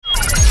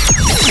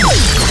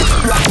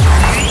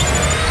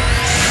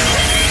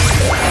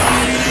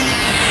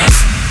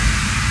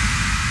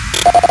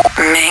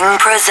Ming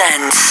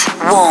presents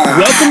Warmth.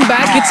 Welcome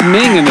back, it's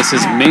Ming, and this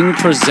is Ming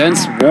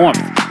Presents Warmth.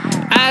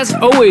 As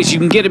always, you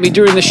can get at me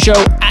during the show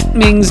at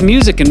Ming's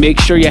Music and make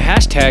sure you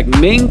hashtag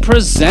Ming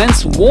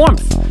Presents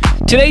Warmth.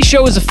 Today's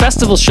show is a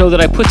festival show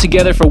that I put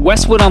together for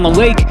Westwood on the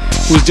Lake,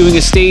 who was doing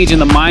a stage in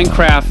the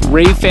Minecraft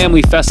Rave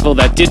Family Festival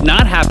that did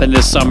not happen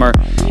this summer.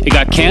 It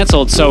got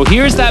canceled, so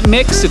here's that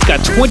mix. It's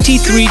got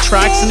 23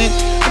 tracks in it.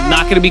 I'm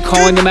not going to be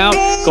calling them out.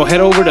 Go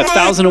head over to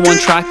 1001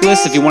 Track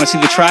List if you want to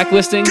see the track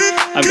listing.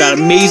 I've got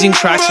amazing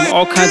tracks from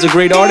all kinds of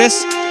great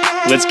artists.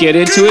 Let's get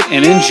into it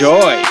and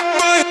enjoy.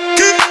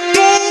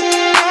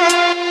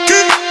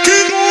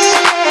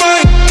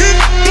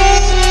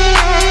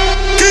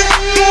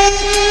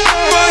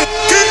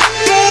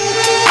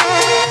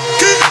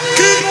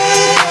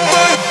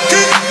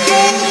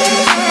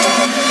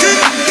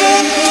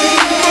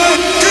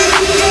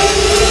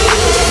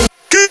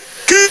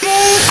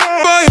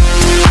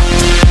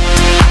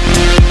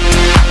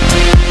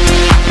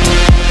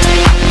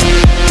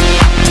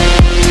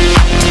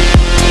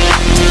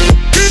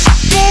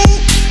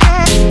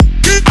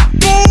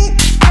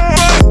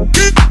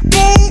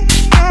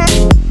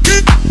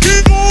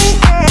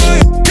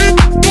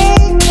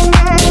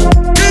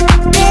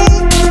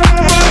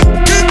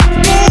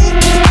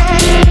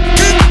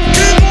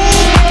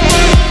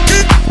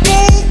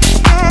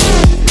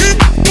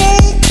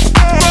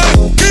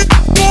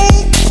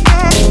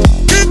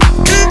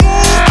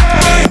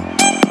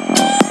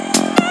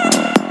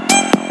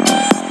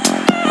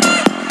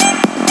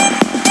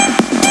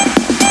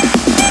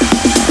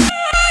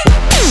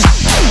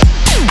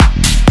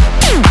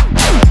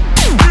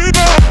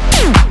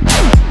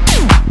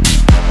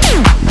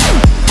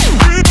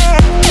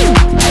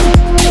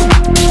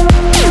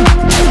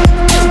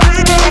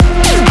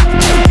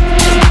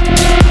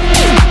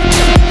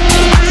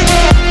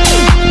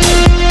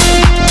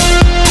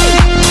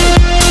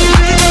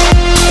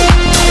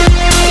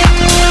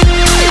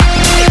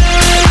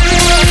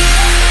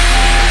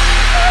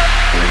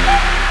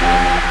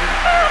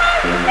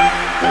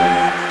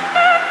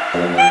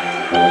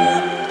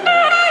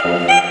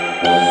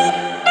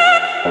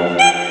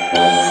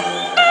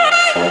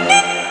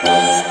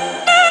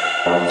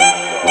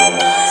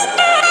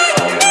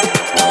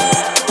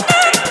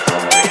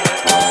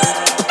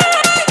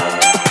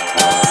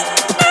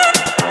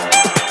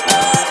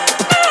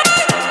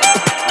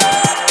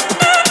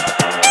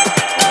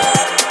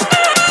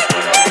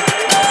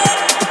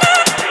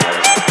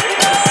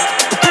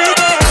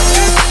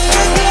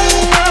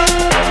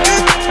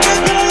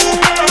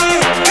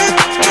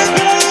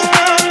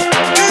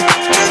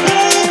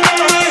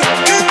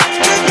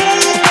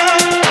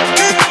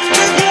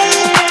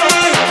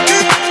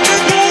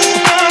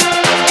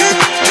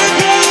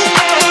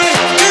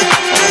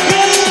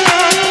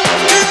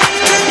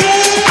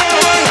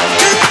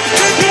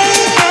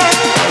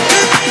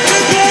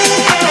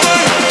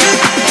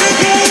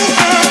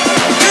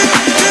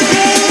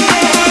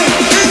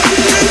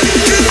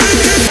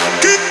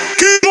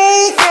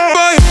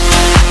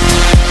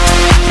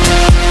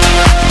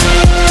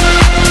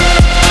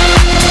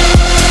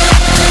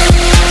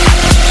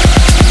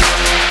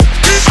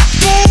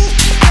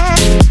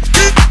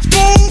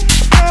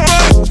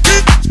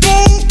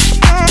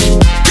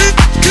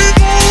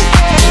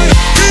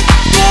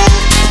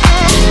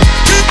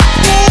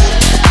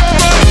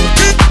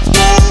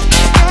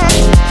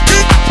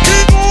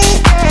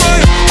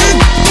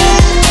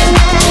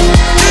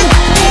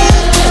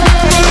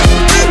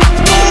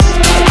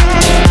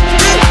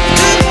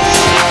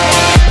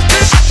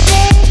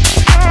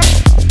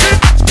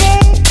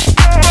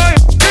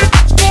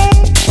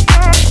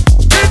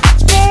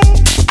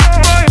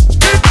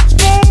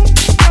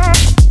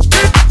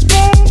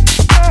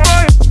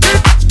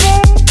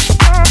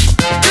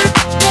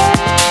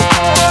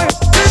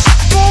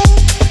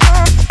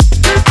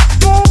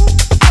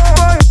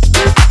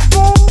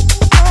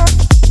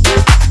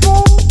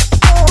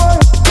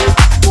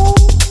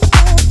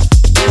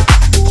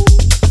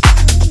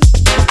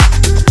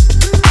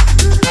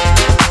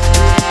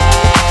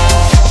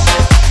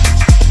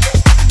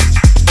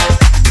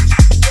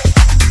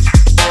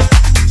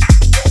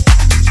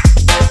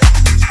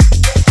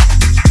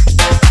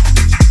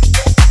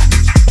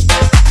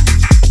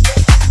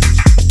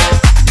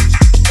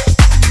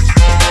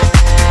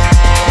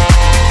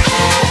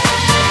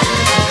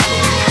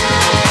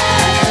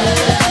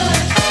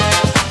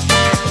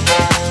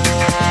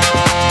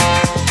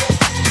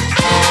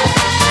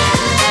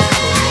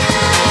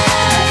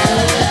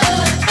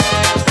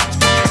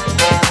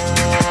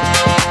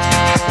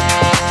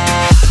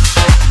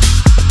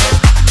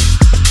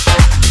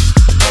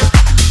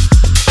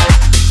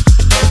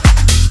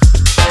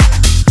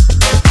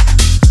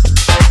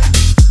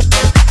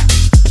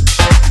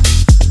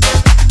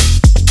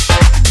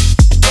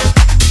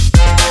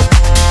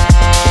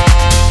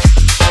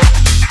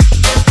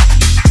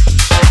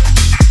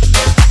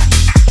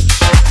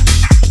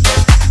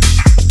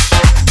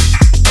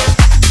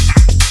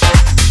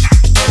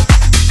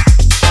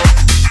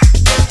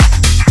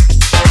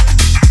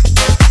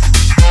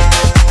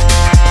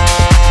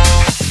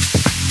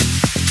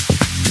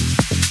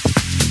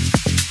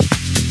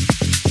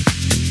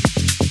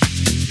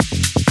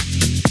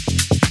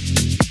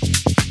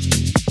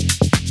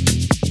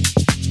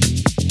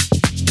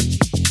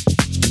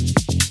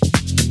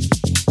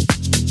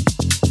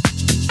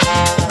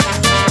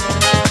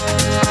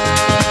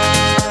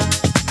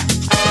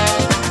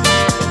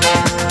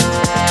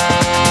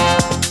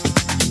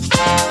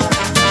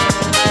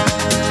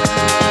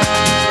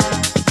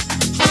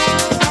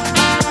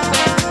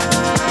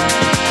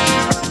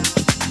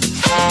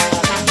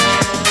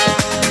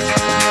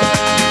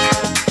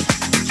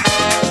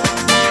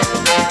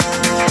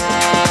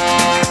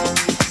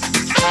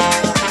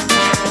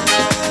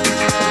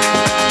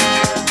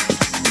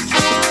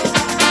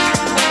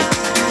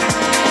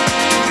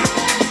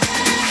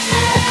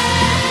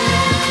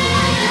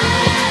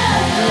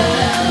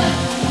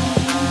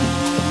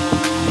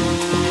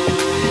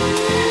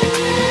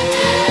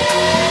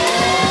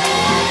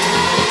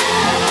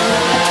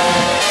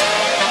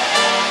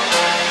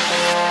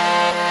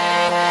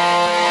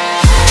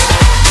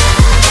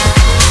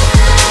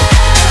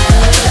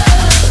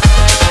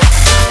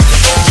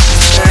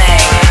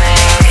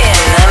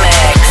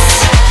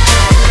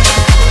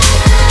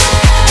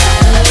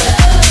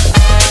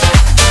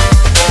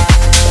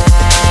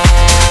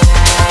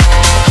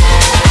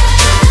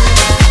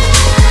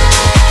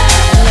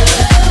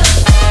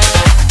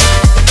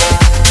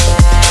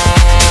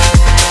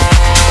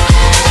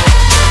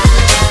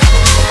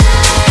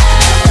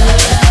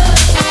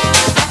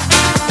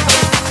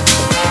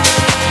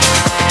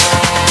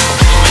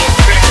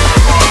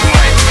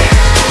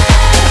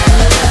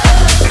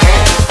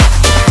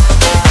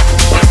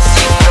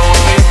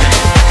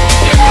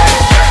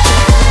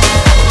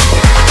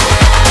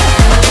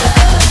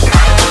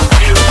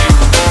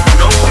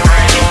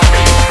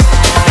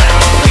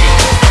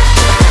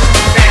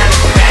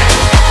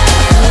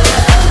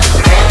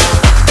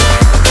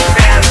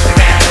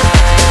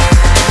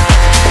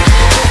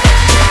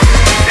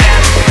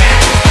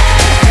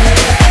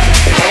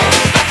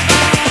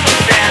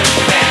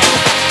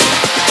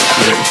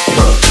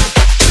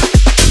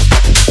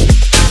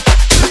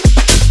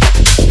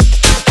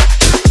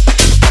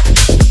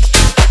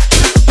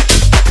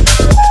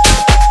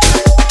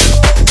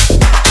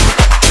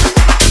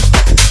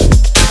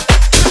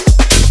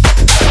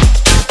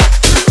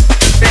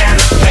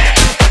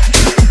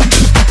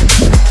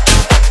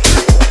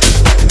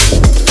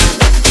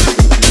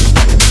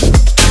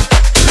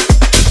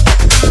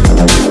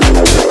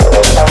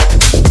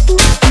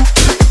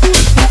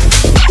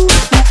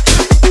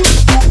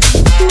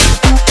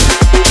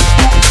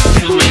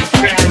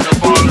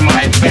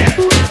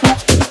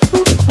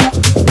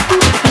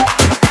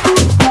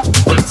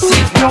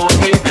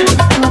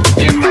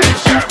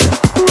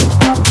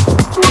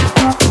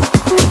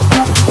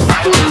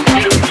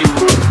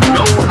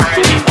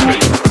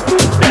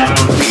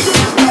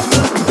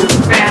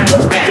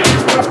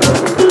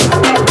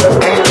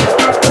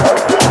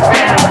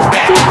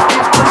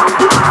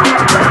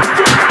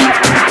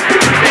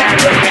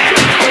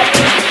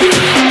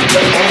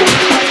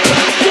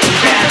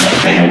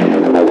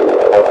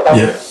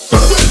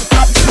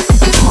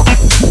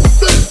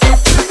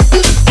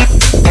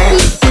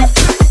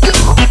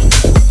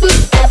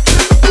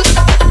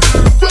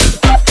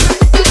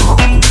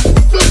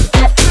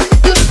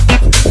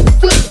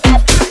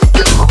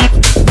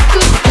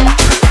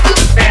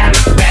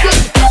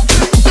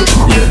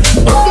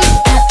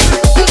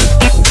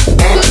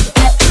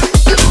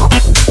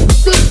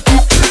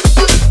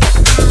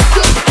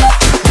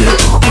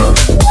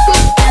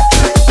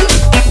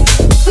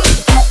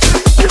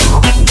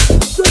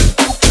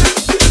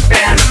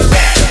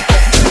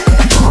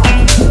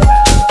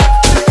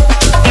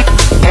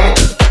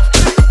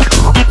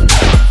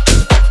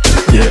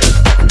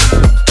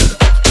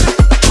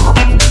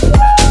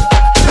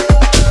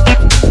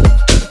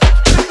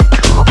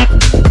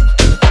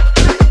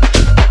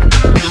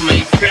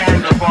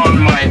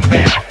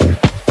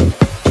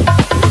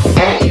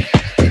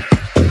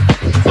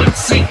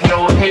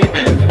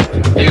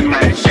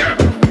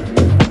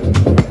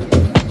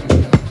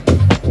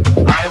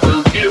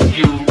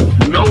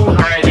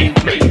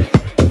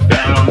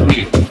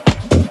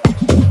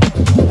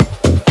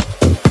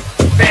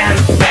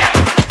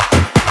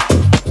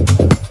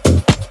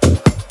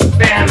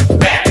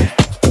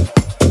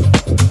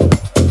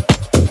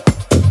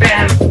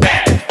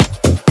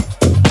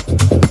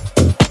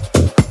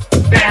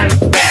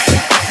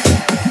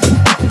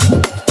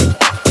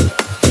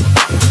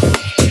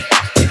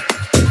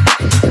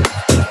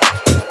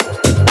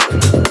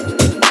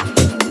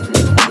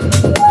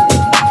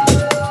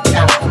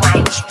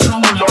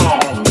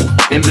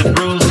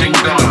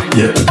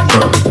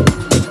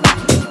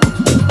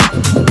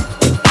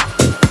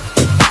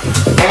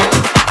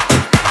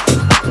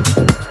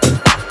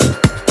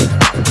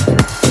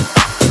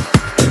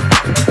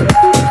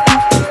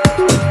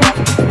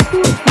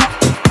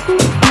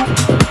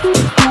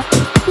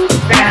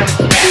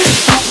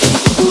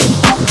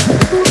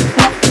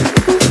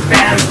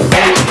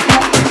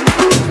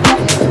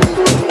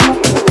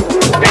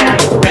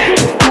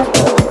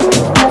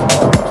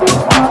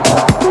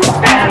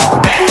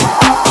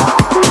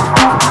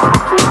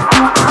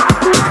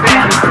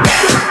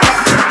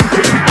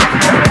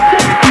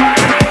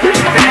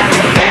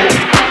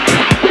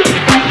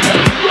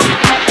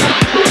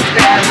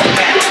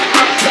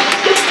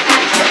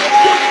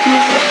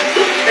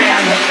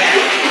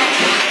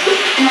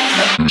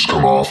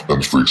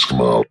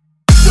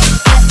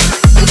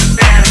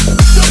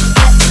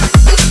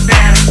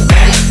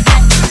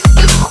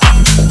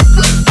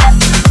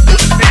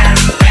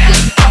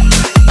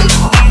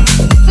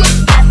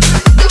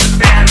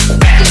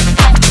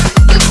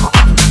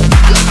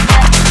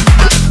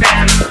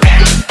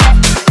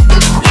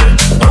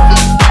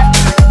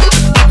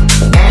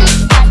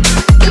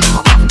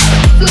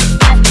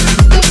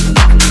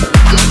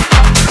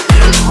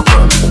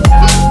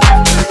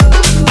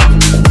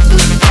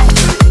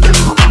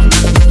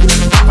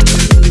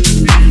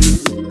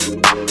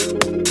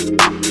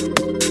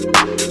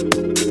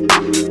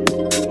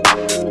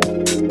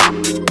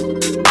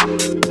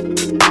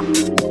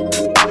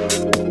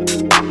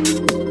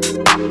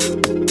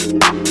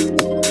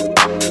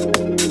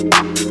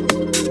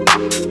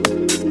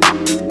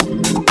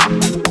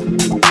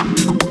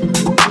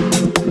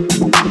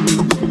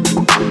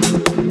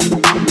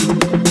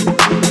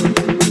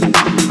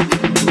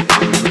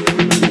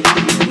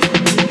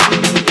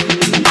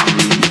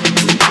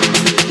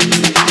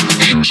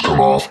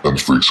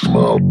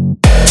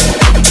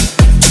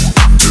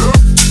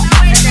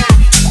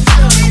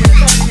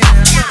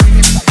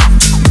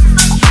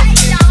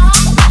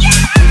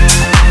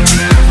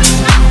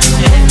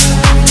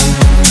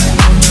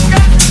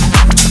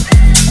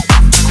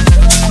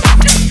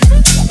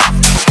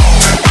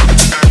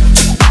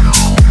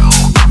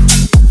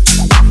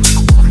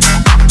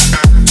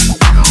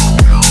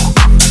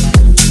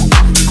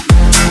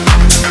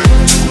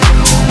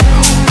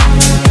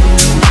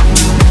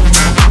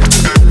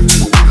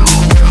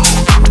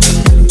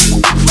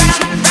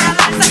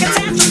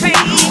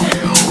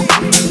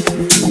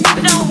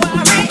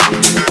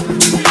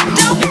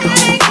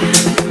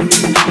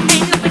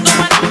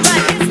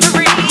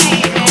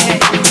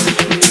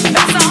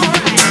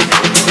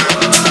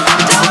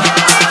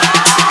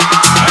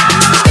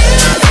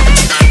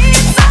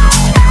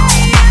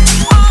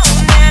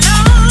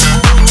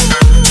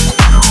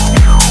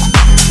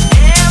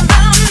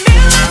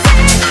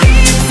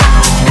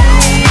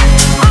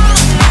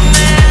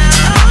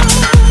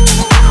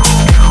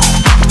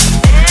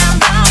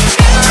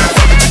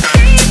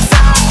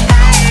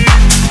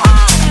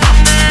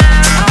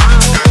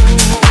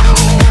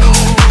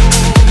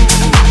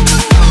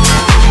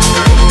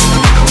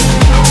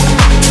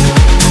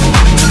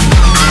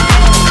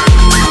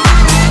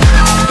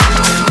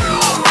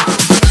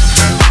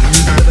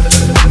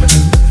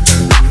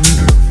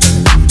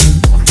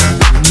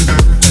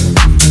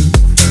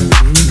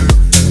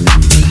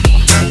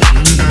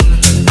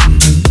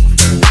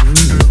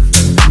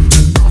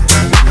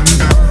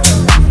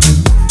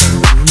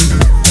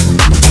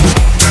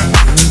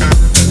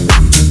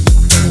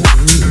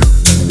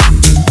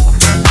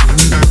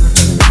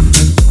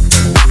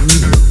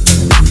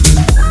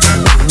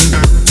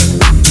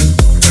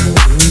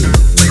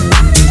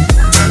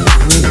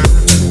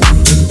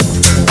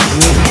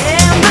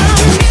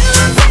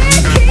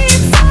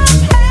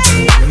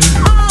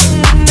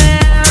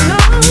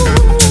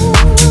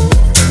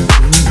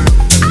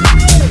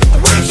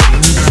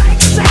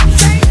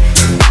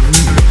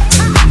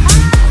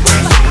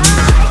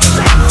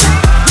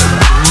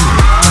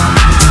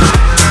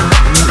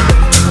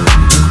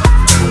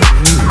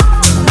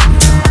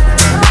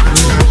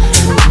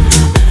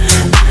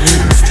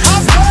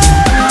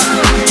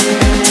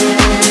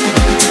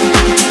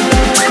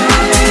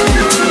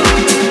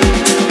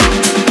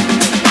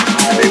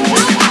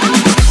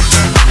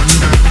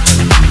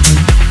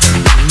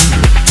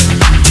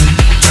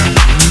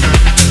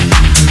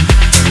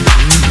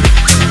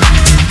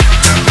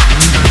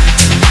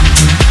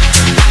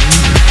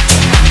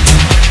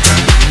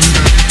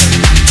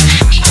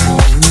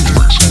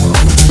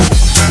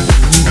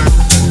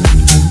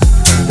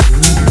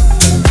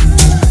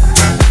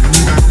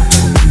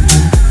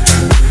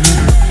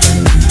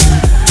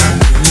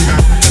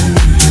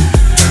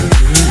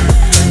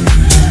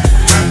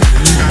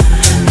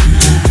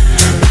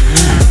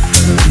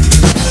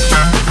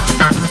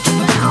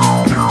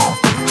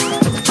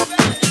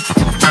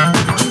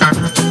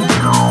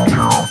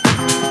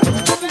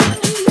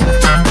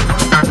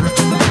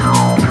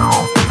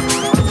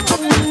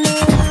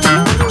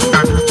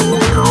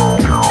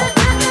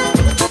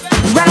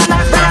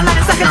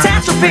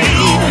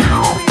 feet.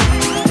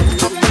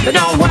 But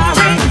don't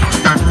worry,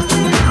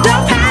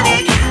 don't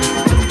panic.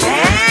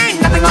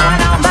 Ain't nothing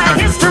going on but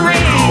history.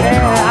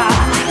 Yeah.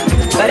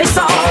 But it's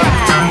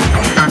alright.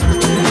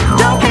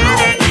 Don't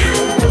panic.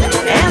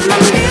 And the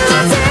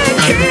music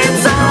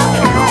keeps on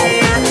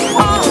playing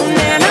on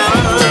and on.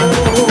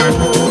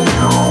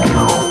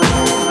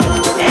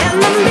 And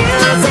the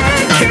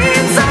music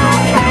keeps on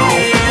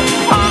playing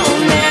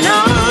on and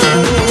on.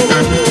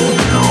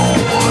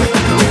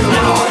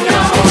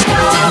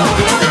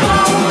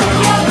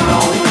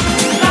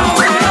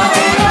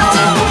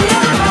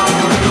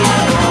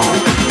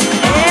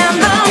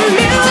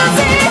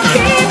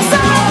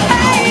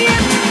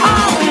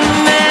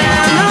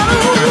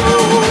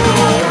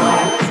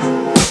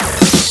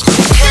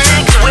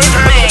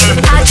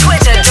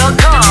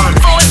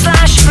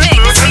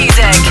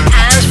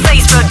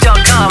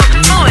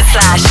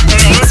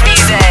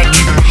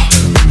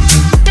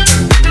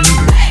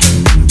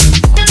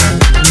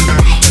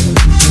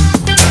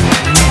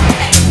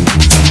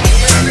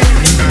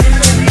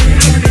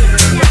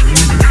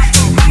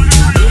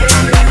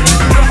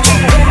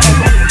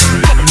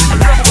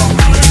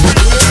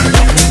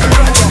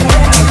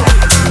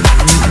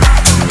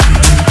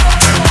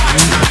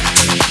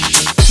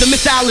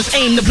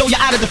 Aim to blow you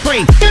out of the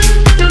frame.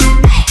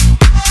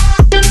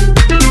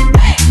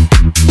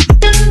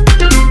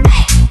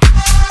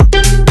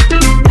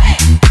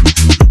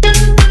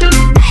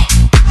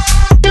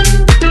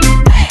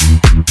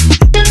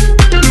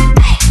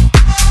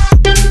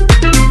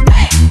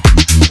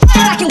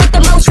 Rockin' with the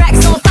most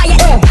tracks on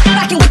fire.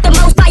 Rockin' with the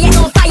most fire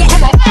on fire.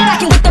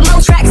 Rockin' with the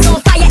most tracks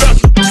on fire.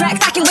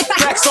 Rockin' with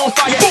tracks on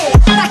fire.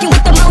 Rockin'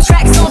 with the most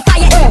tracks on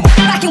fire.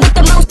 Rockin' with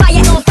the most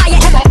fire on fire.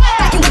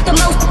 Rockin' with the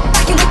most.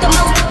 Rockin' with the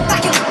most.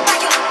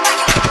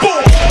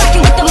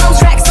 Rockin' with the most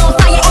tracks on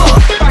fire.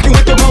 Rocking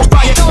with the most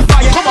fire on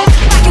fire.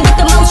 Rockin' with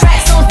the most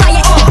tracks on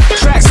fire.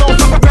 Tracks on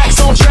fire, tracks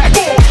on track.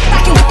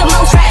 Rockin' with the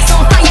most tracks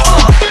on fire.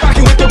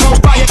 Rocking with the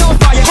most fire on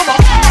fire.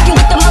 Rockin'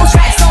 with the most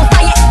tracks on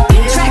fire.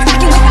 Tracks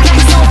rockin' with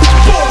tracks on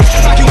fire.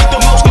 Rocking with the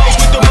most,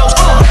 with the most.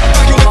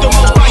 Rocking with the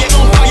most fire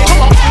on fire.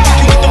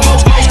 Rocking with the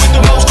most, with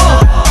the most.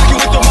 Rocking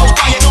with the most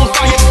fire on fire. Rockin' with the most, with the most. Rockin' with the most fire on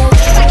fire.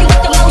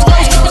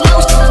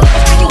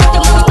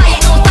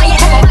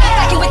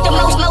 Rockin' with the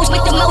most,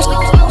 with the most.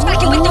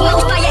 Rockin' with the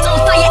most fire on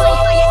fire.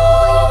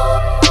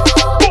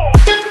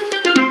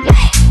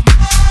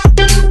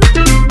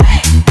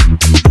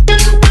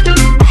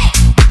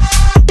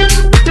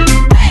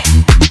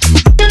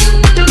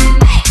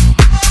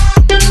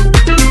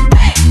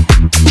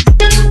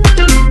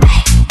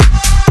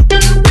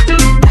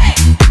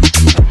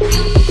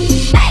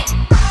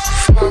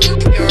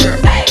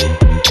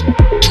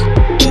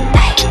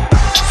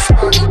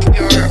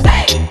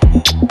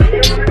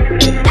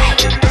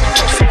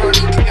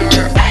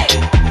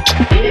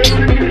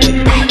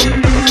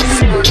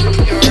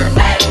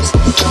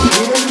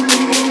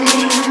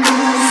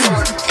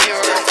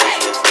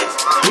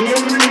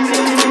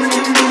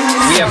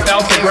 We have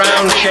felt the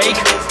ground shake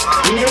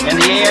and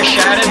the air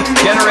shattered,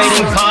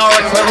 generating power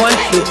equivalent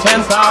to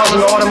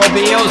 10,000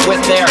 automobiles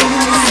with their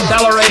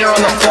accelerator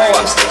on the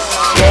floor.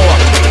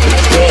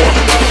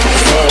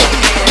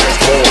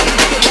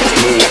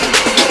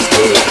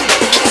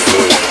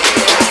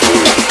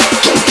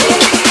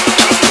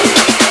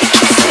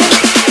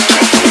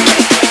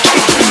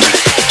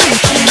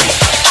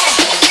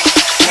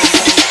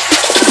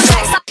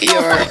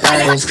 Your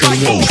idols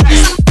create.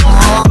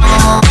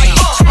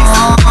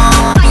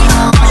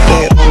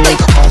 They only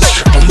cause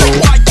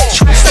trouble.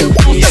 Trust and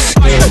peace.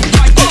 Your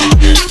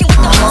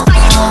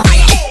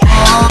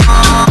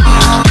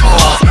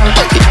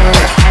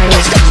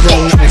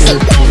idols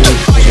cause they'll never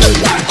be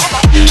revealed.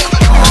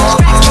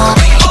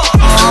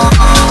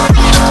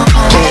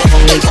 They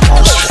only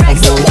cause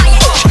trouble.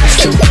 Trust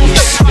and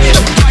peace.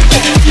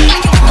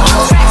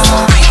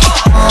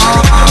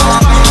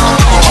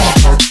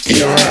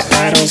 Your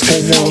idols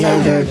cause they'll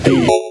never be.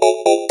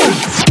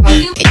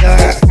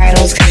 Your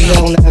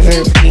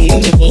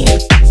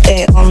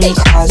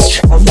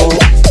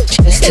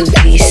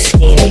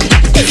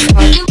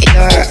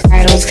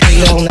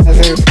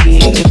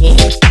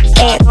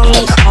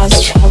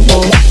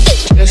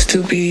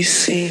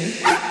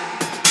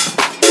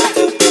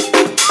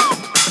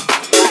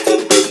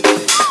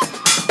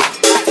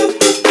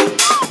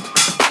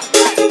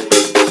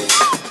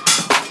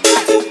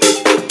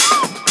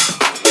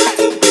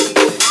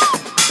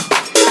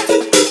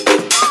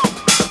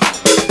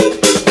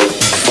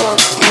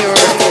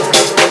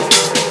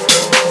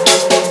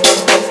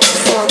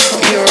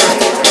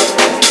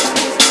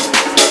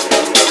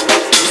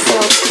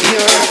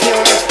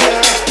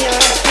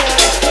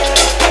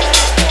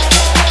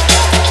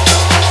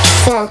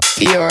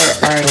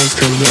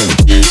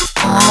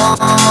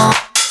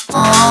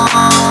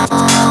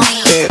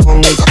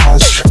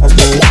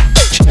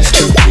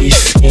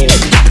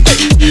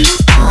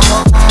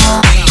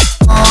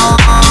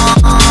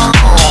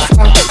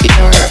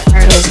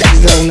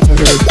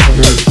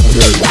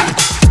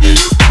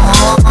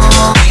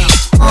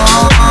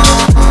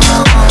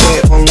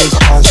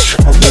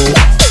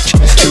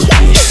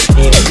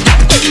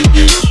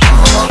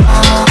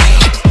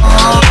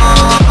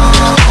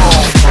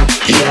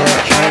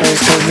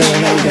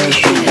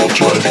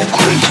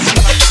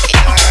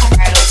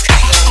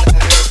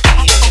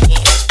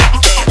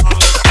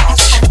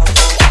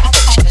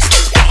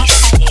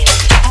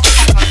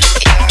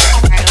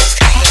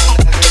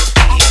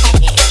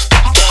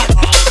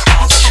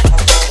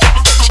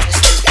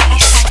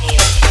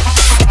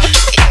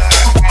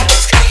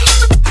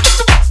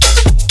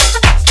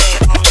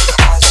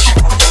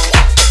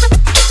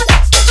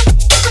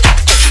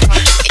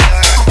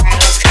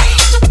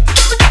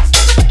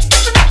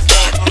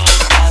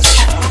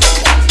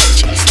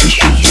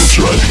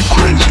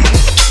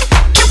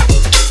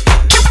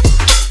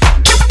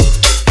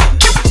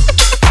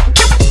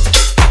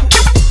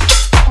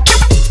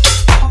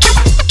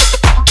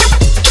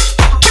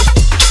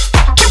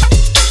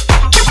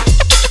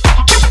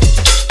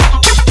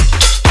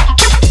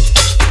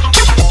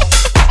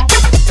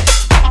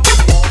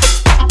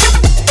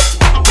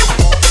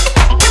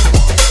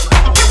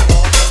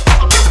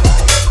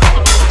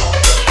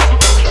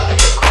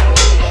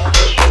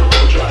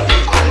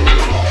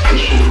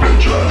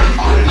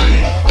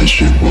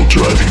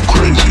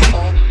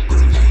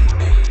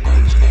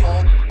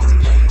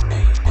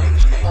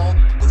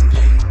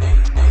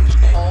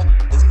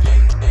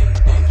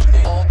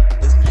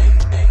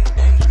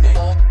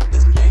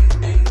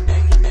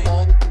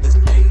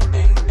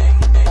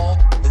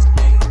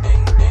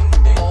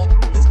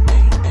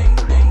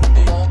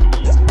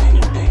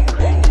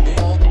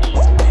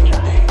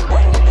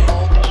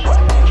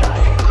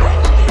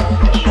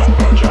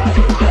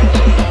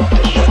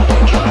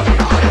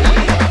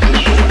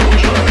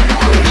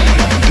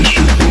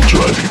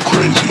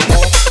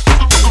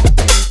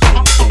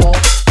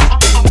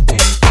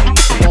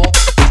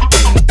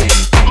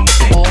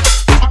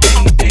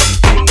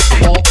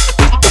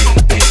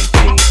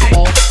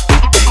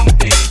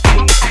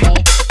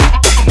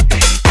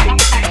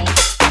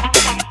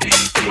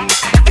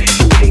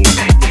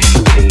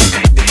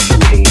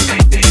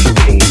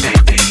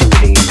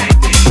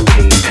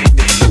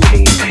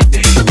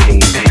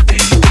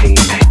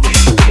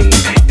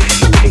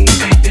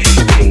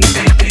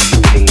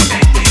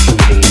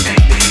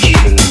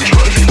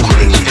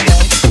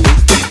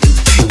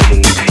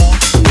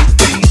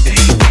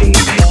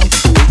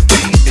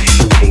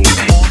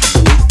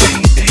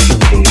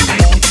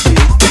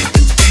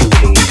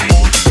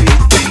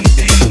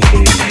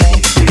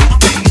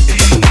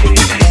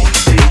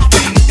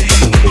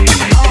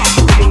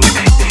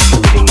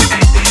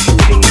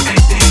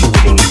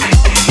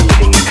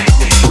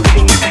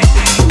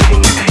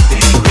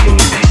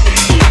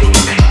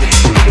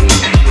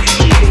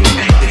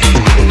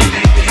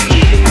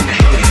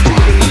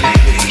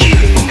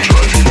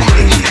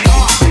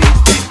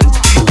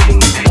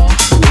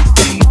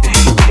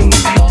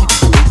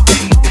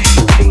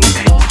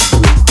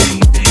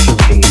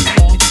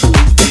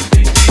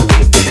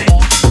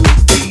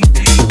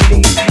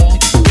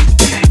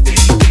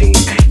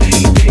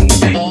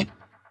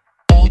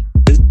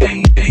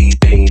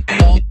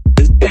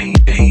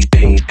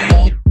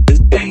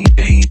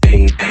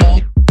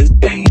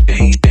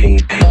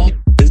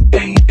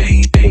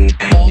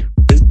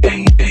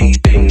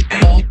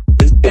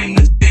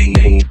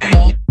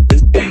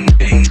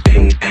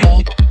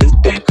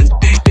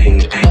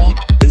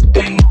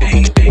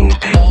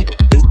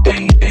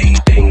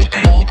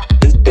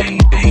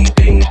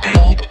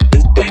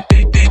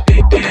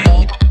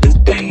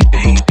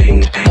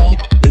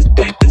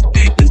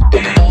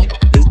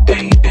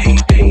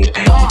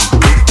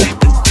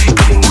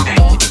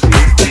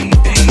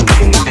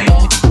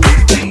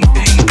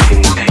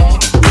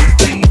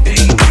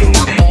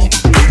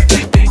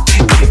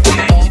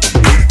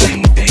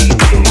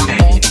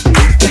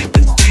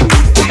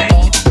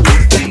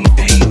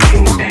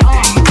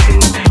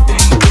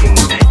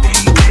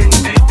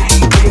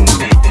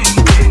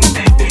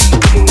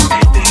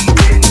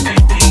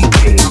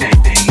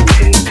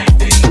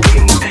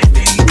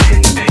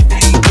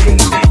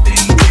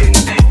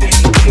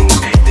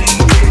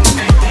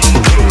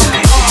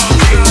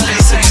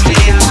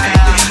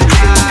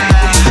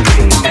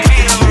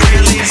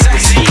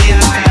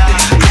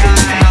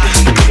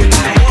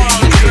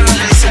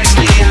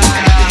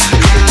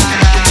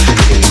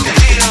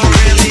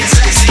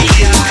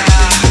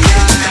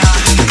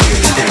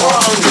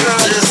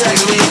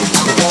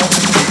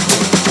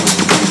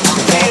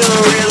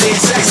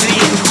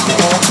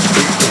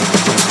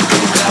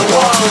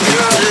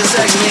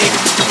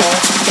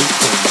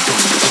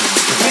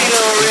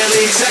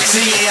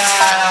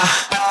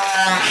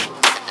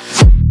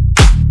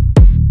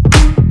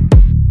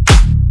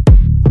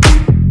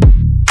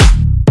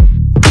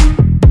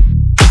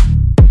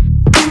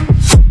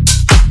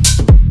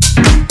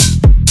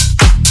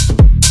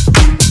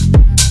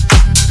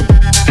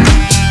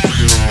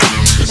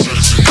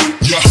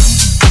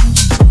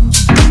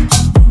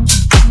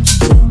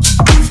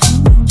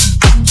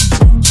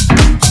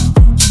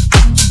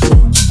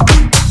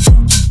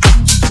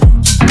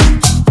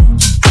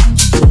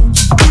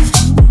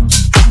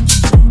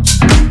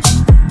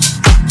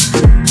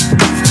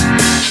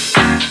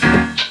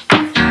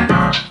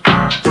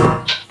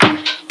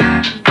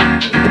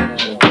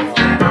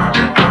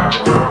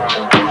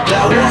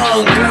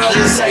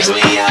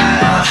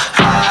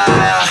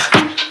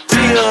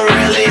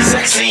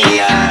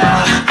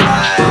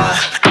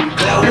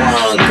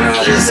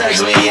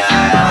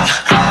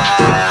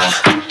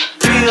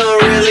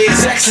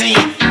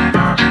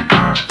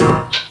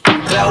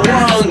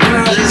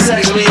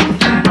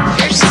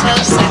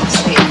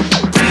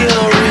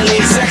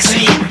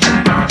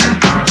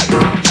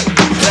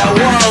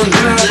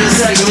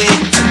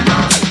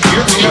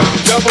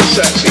super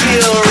sexy.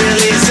 Feel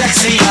really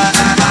sexy.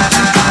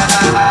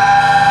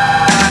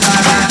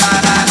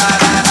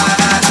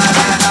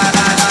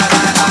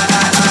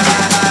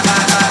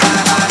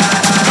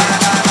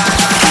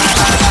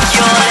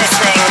 You're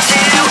listening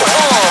to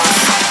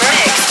Warmth,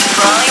 mixed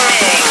by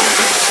Ming.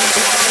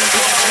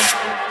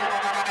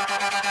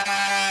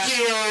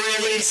 Feel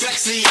really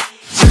sexy.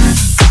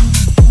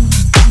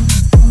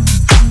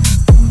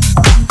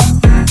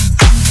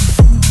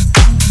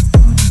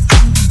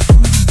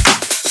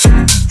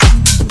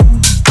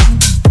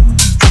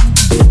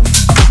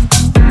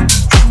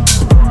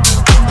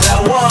 That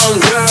one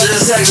girl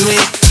just text me.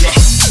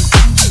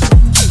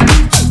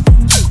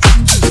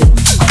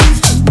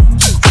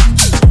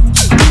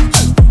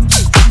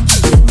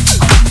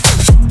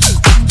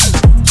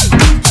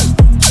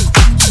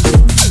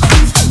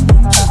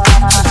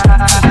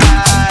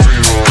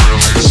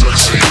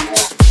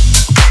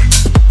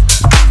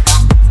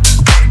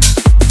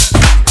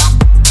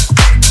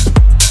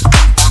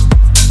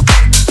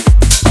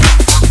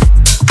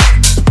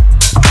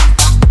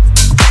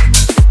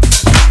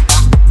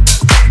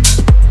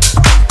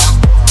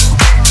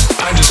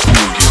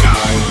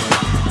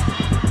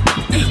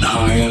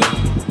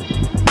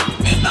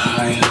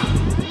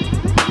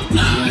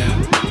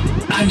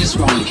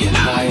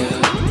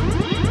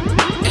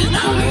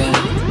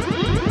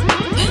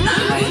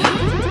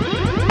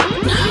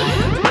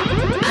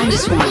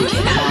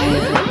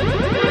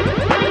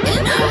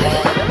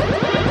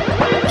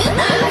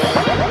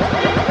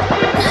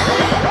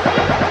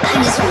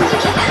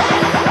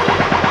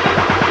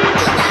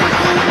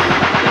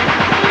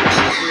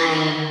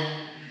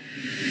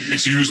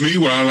 Excuse me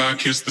while I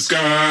kiss the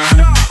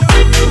sky.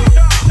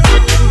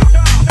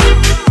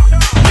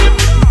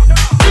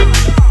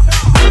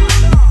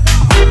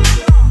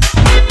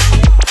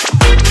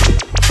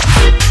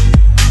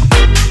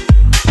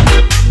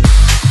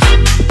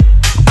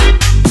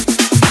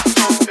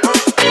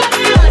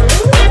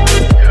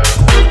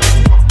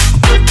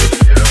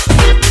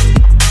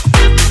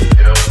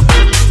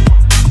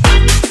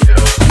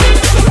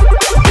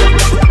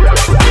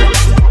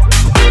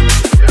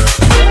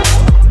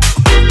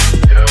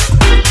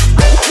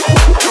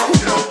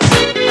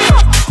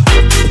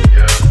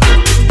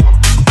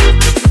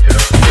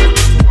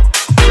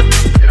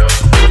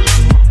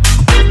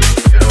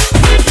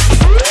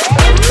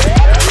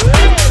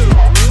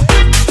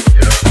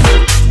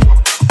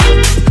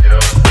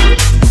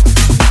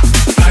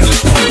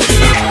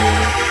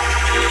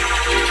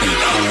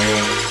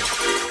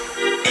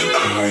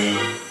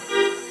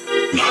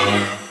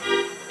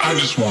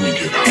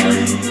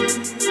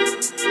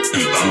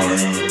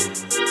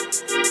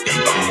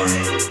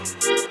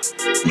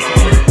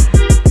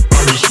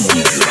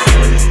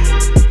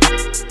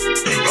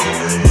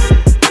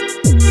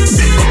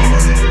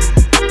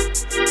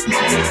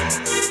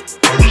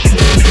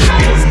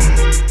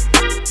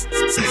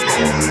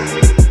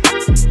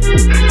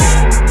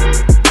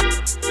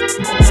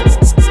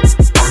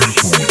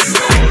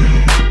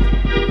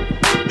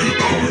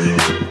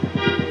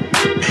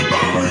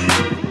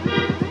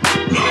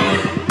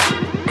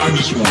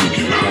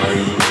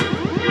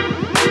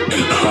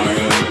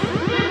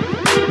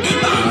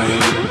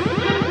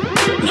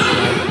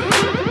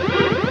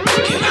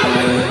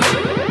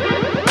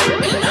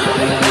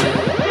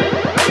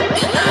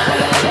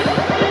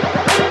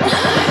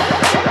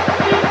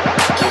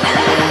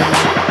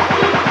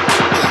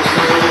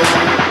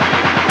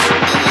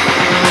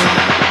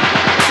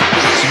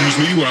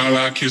 While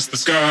I kiss the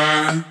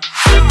sky.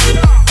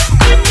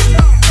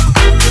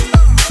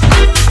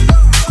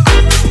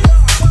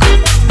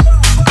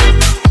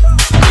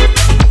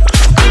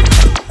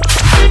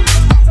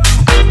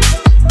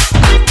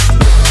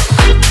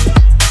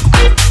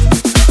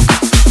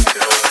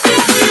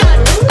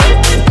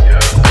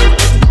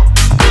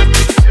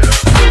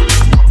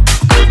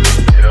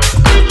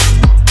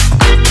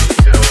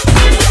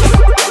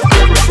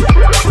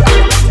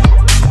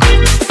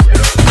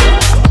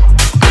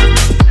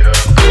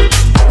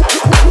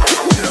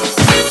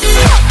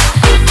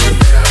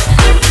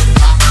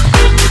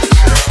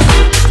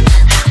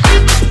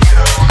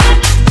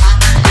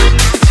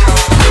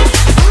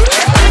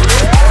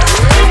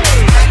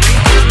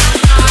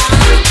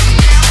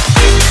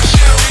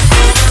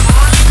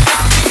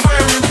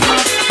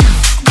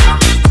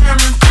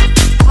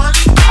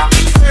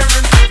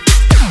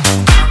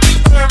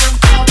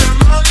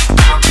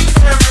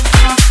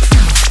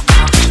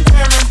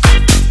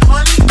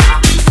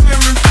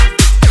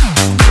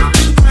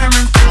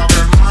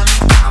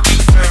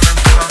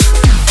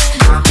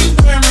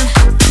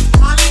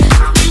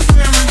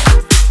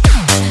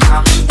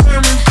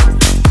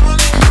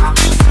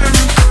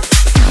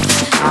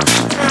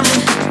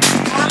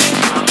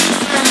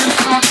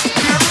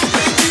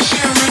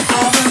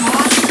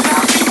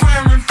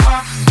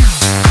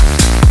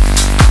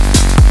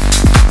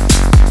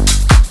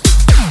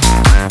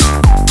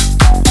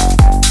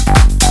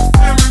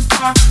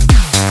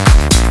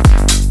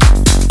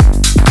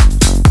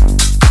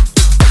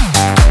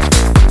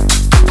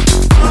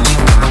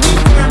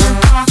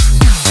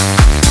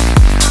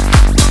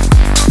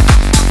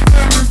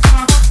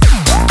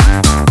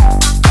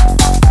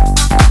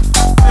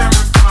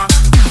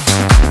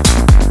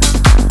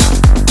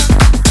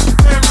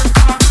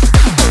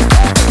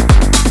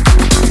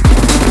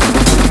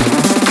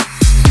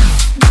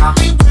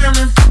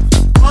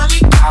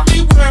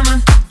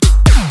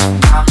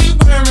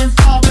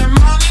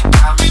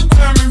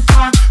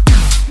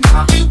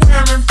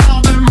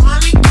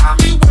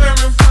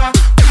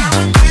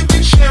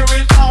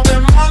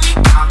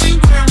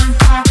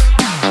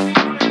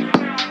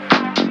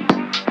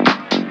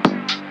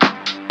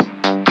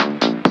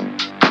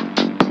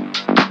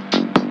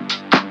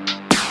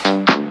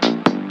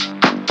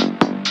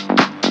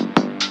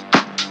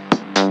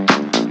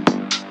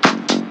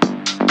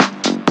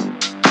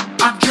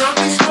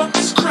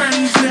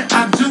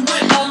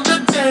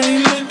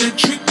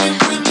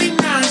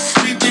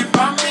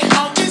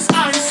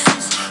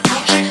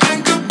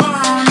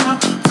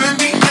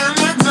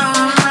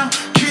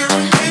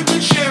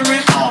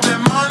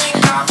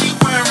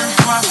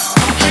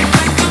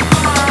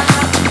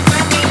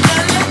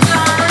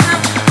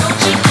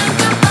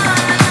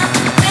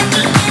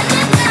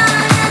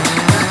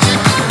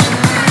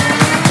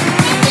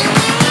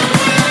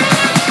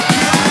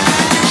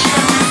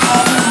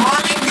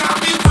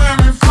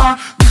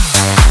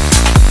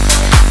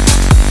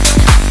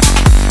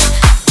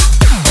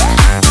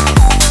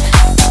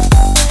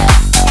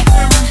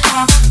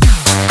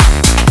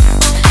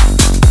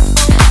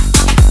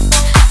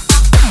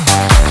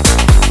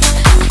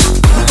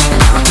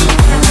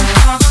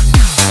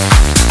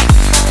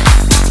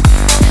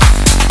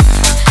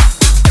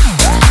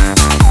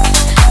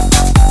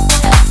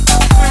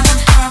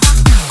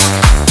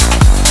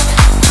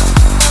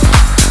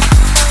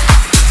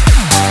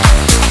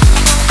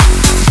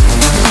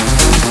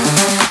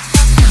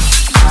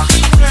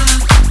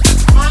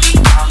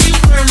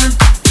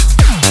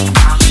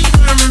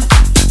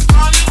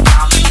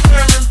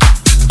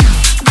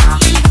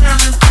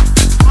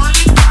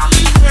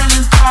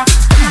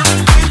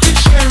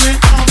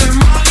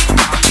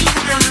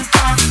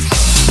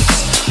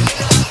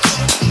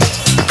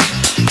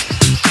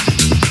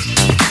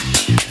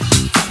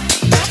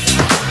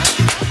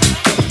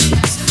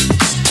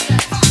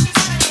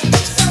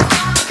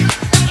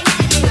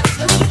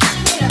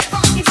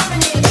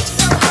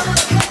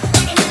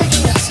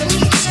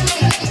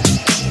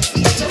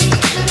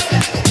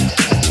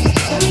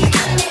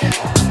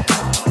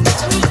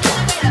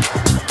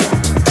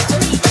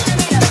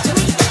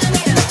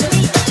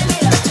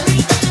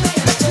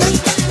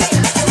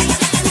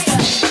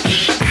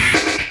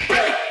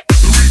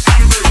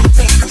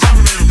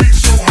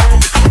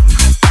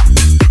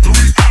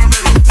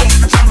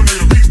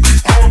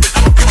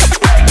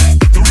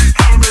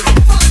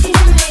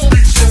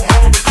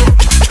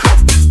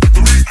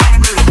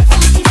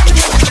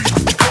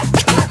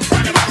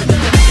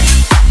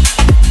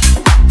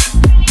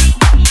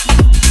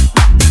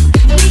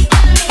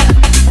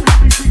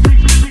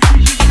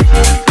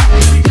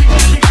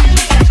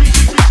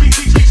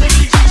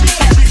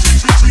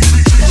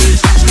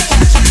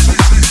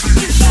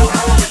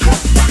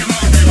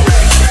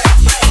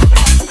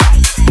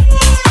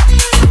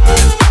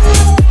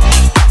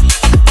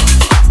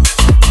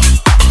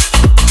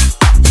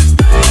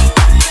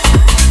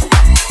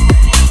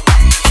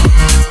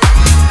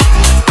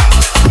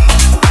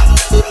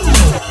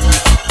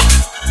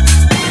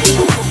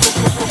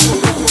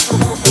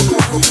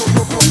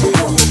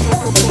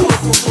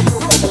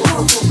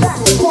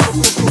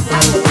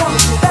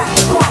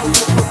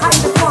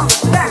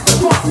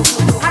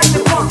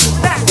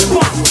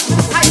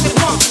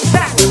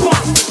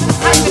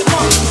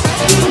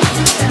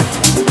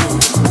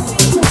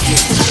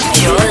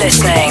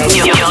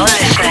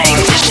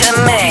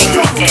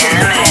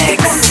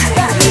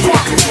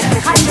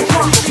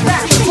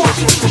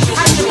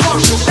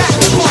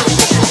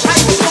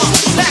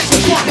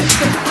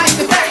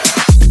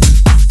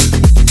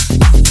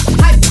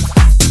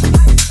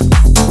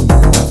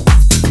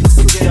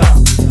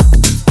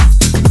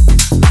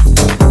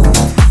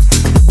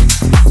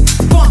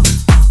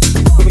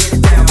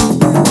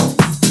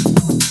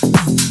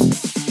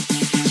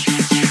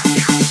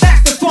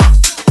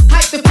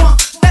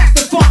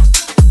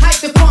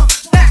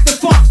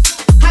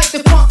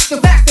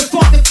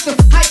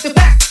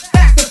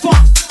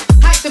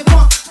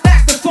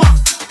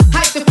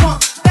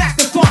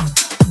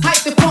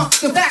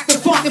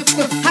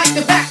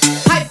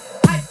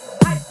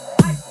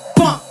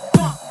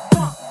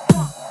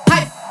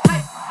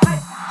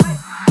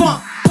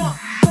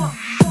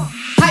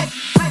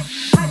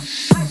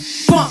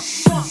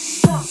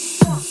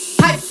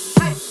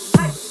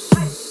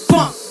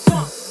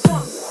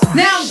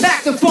 Now I'm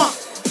back to funk,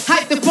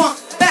 hype the funk,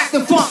 back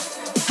to funk,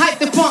 hype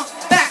the funk,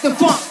 back to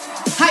funk,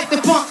 hype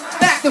the funk,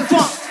 back to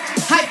funk,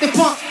 hype the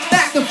funk,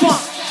 back to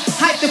funk,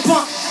 hype the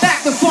funk,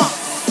 back to funk,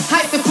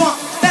 hype the funk,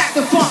 back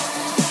to funk,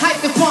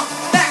 hype the funk,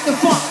 back to funk, hype the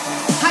funk,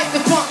 hype the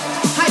funk,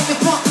 hype the funk, hype the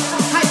funk,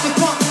 hype the funk,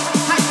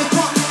 hype the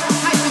funk, hype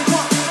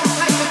the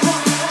funk,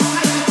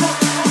 hype the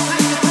funk,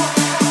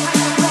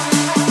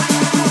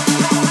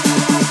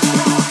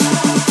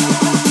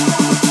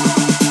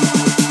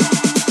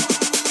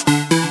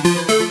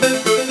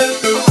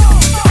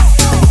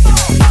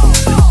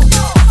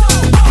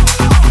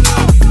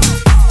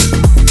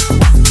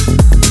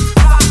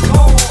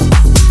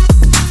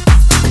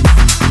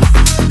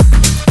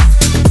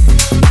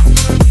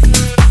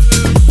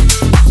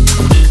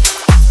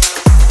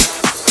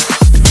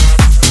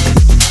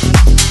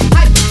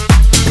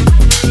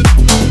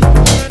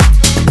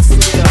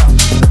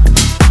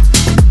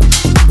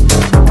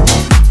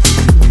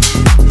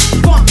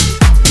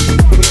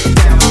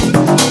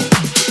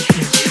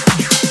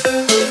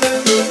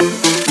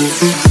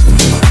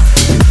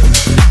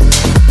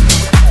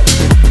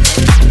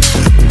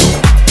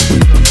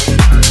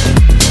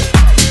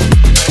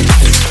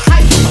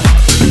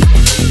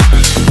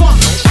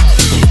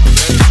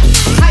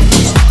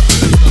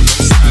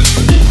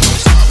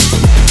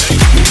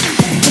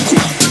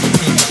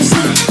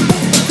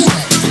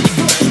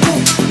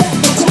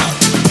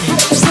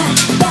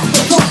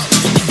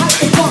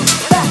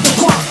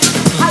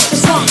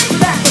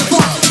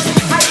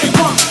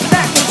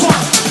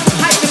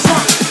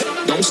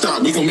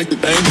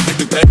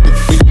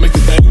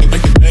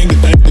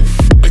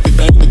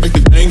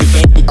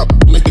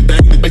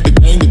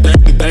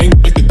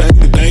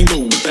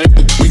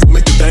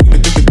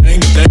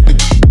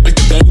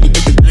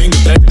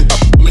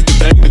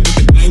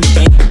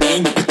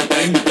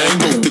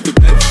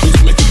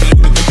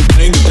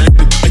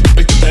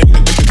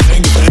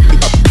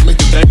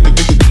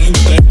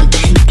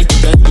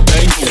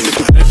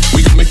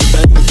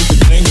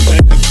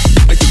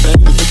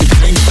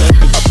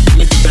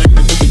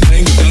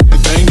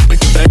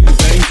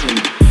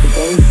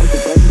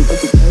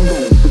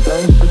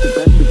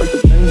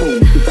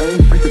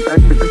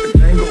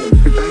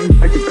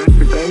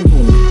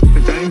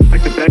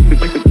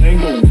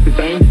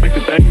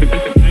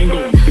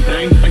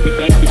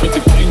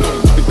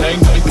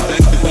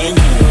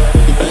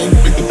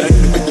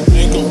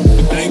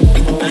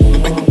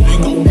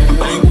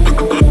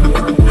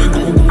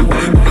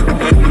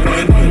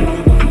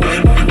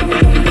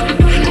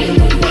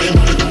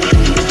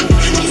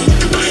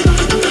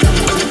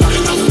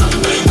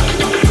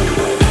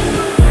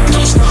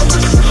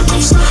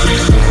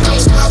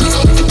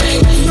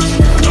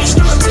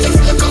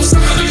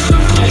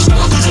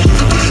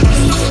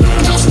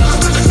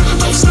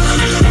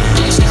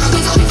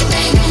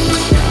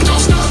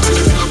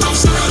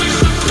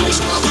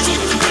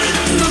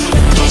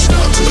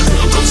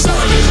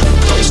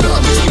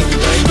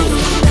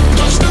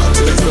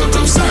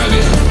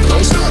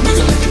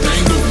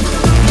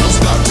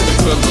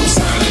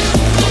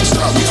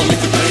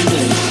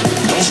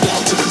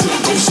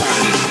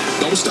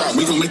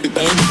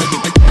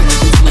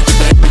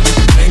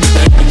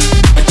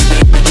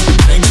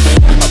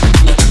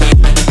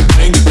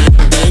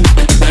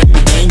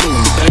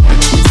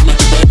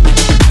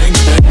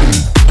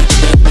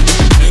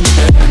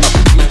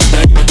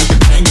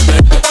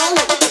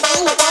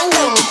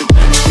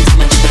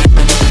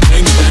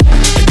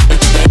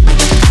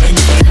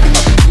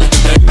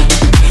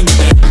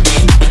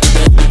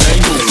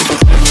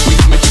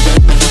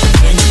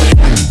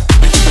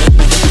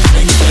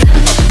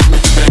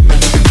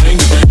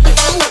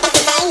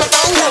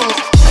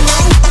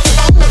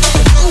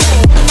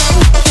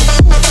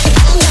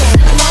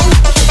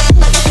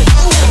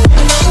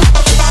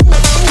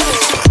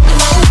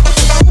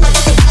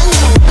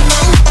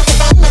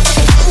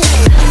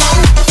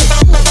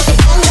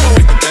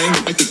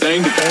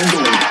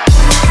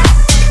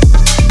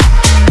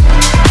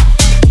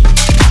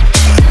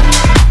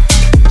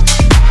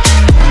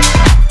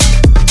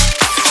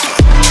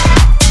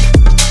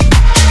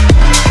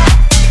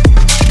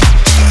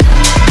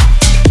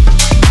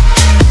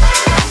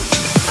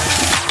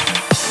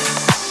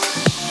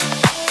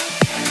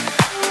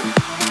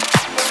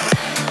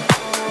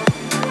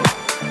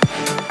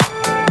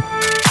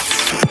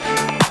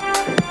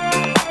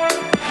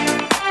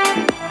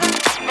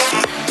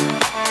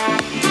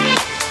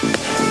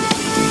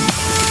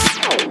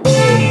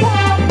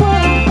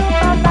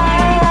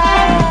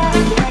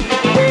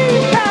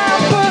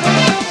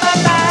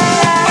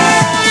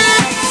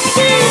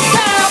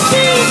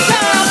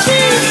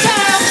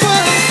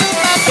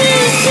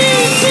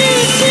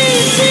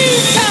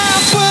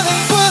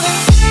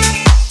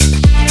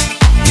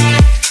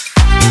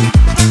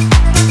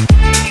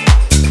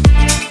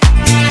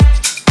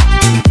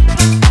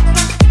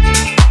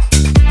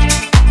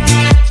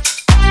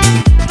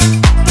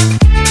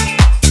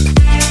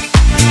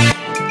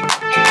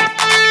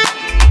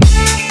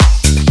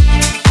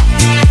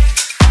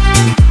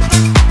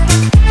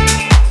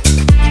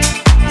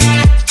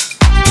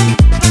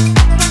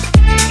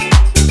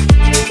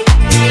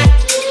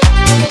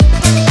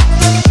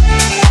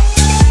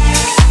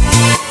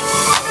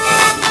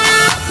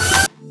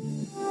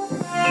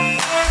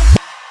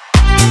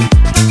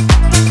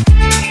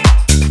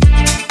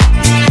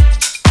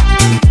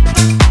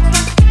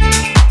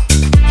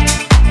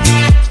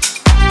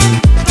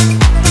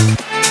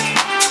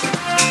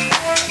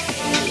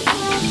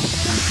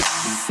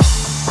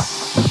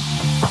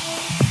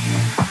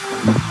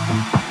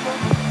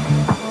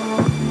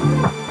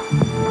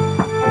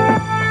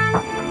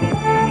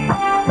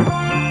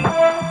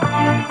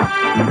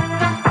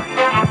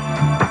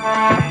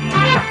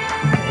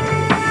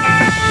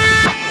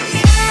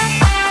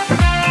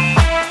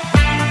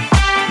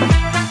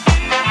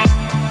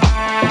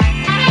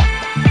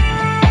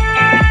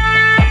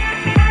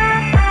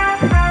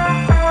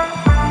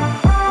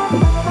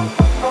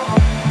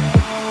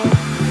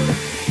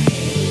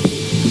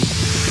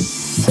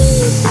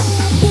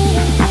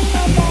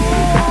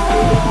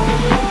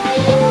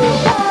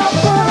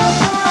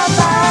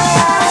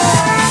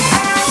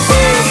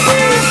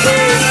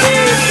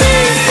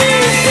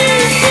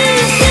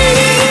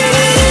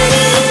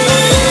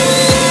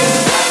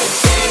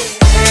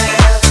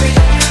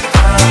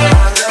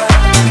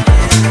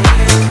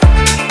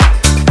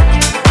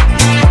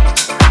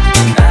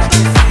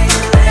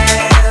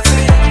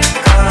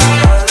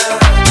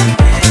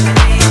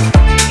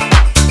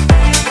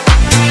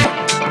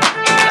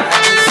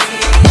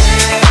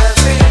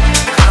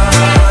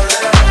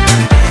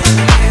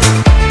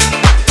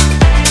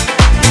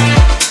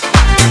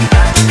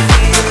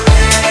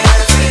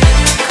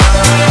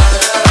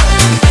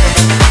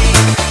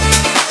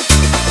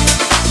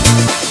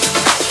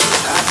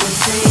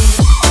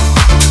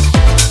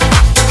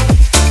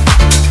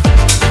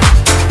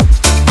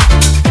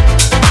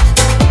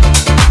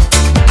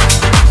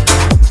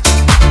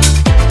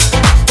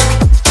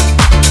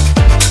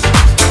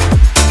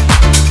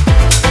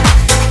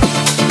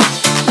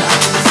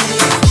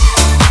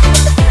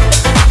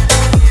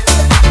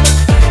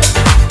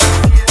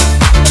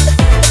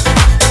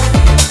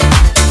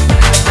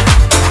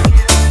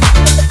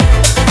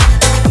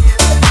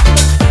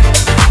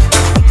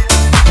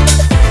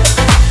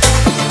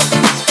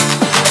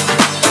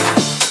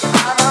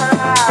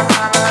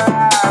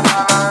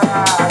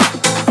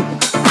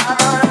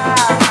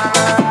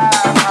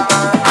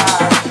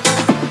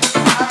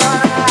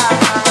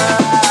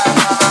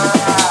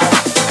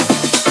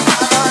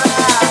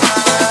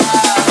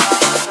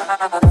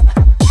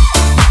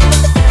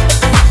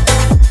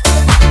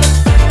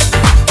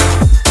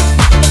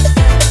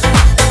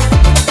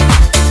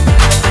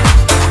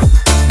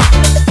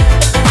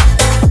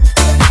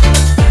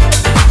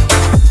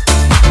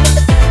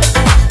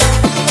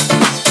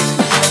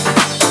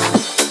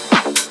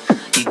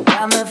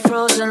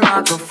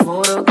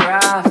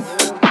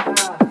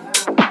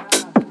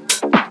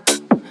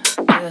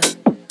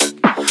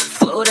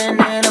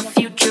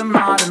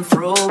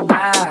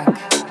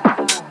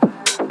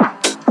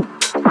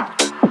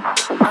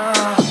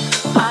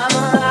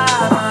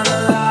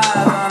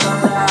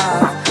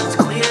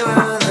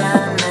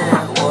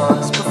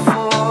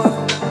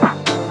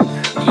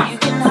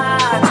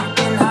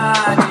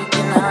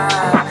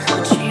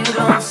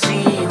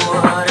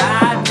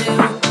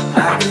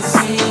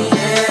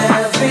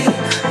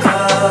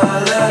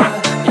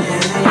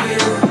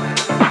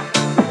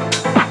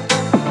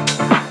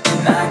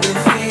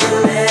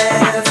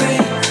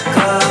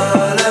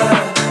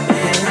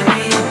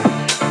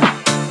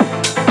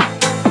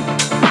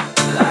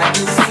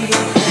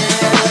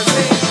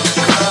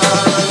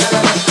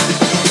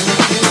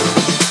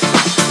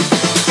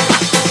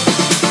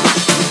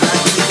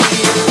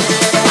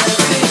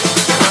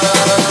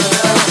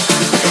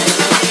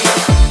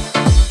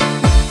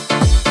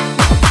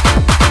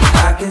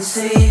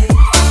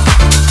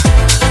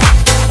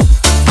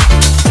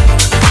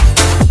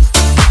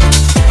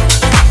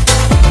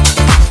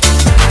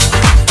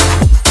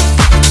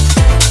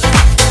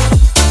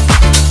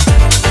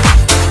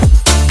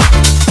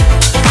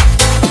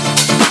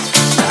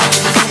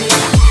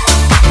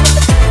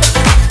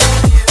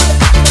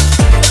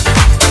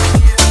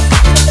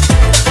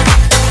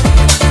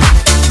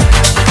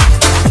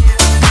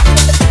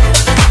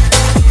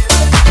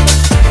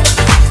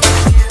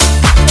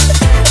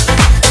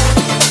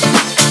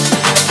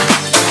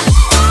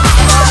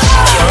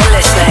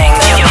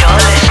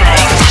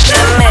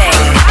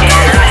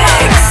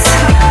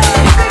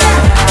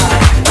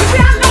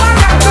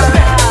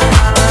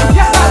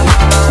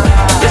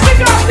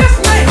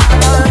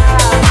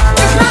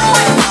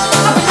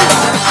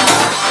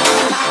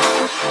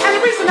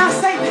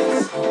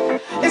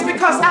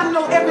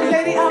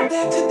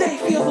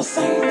 the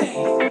same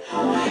thing.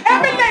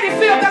 Every lady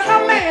feels that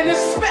her man is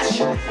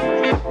special.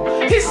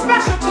 He's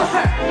special to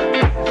her.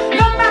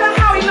 No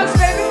matter how he looks,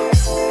 baby,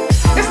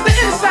 it's the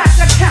inside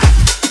that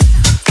counts.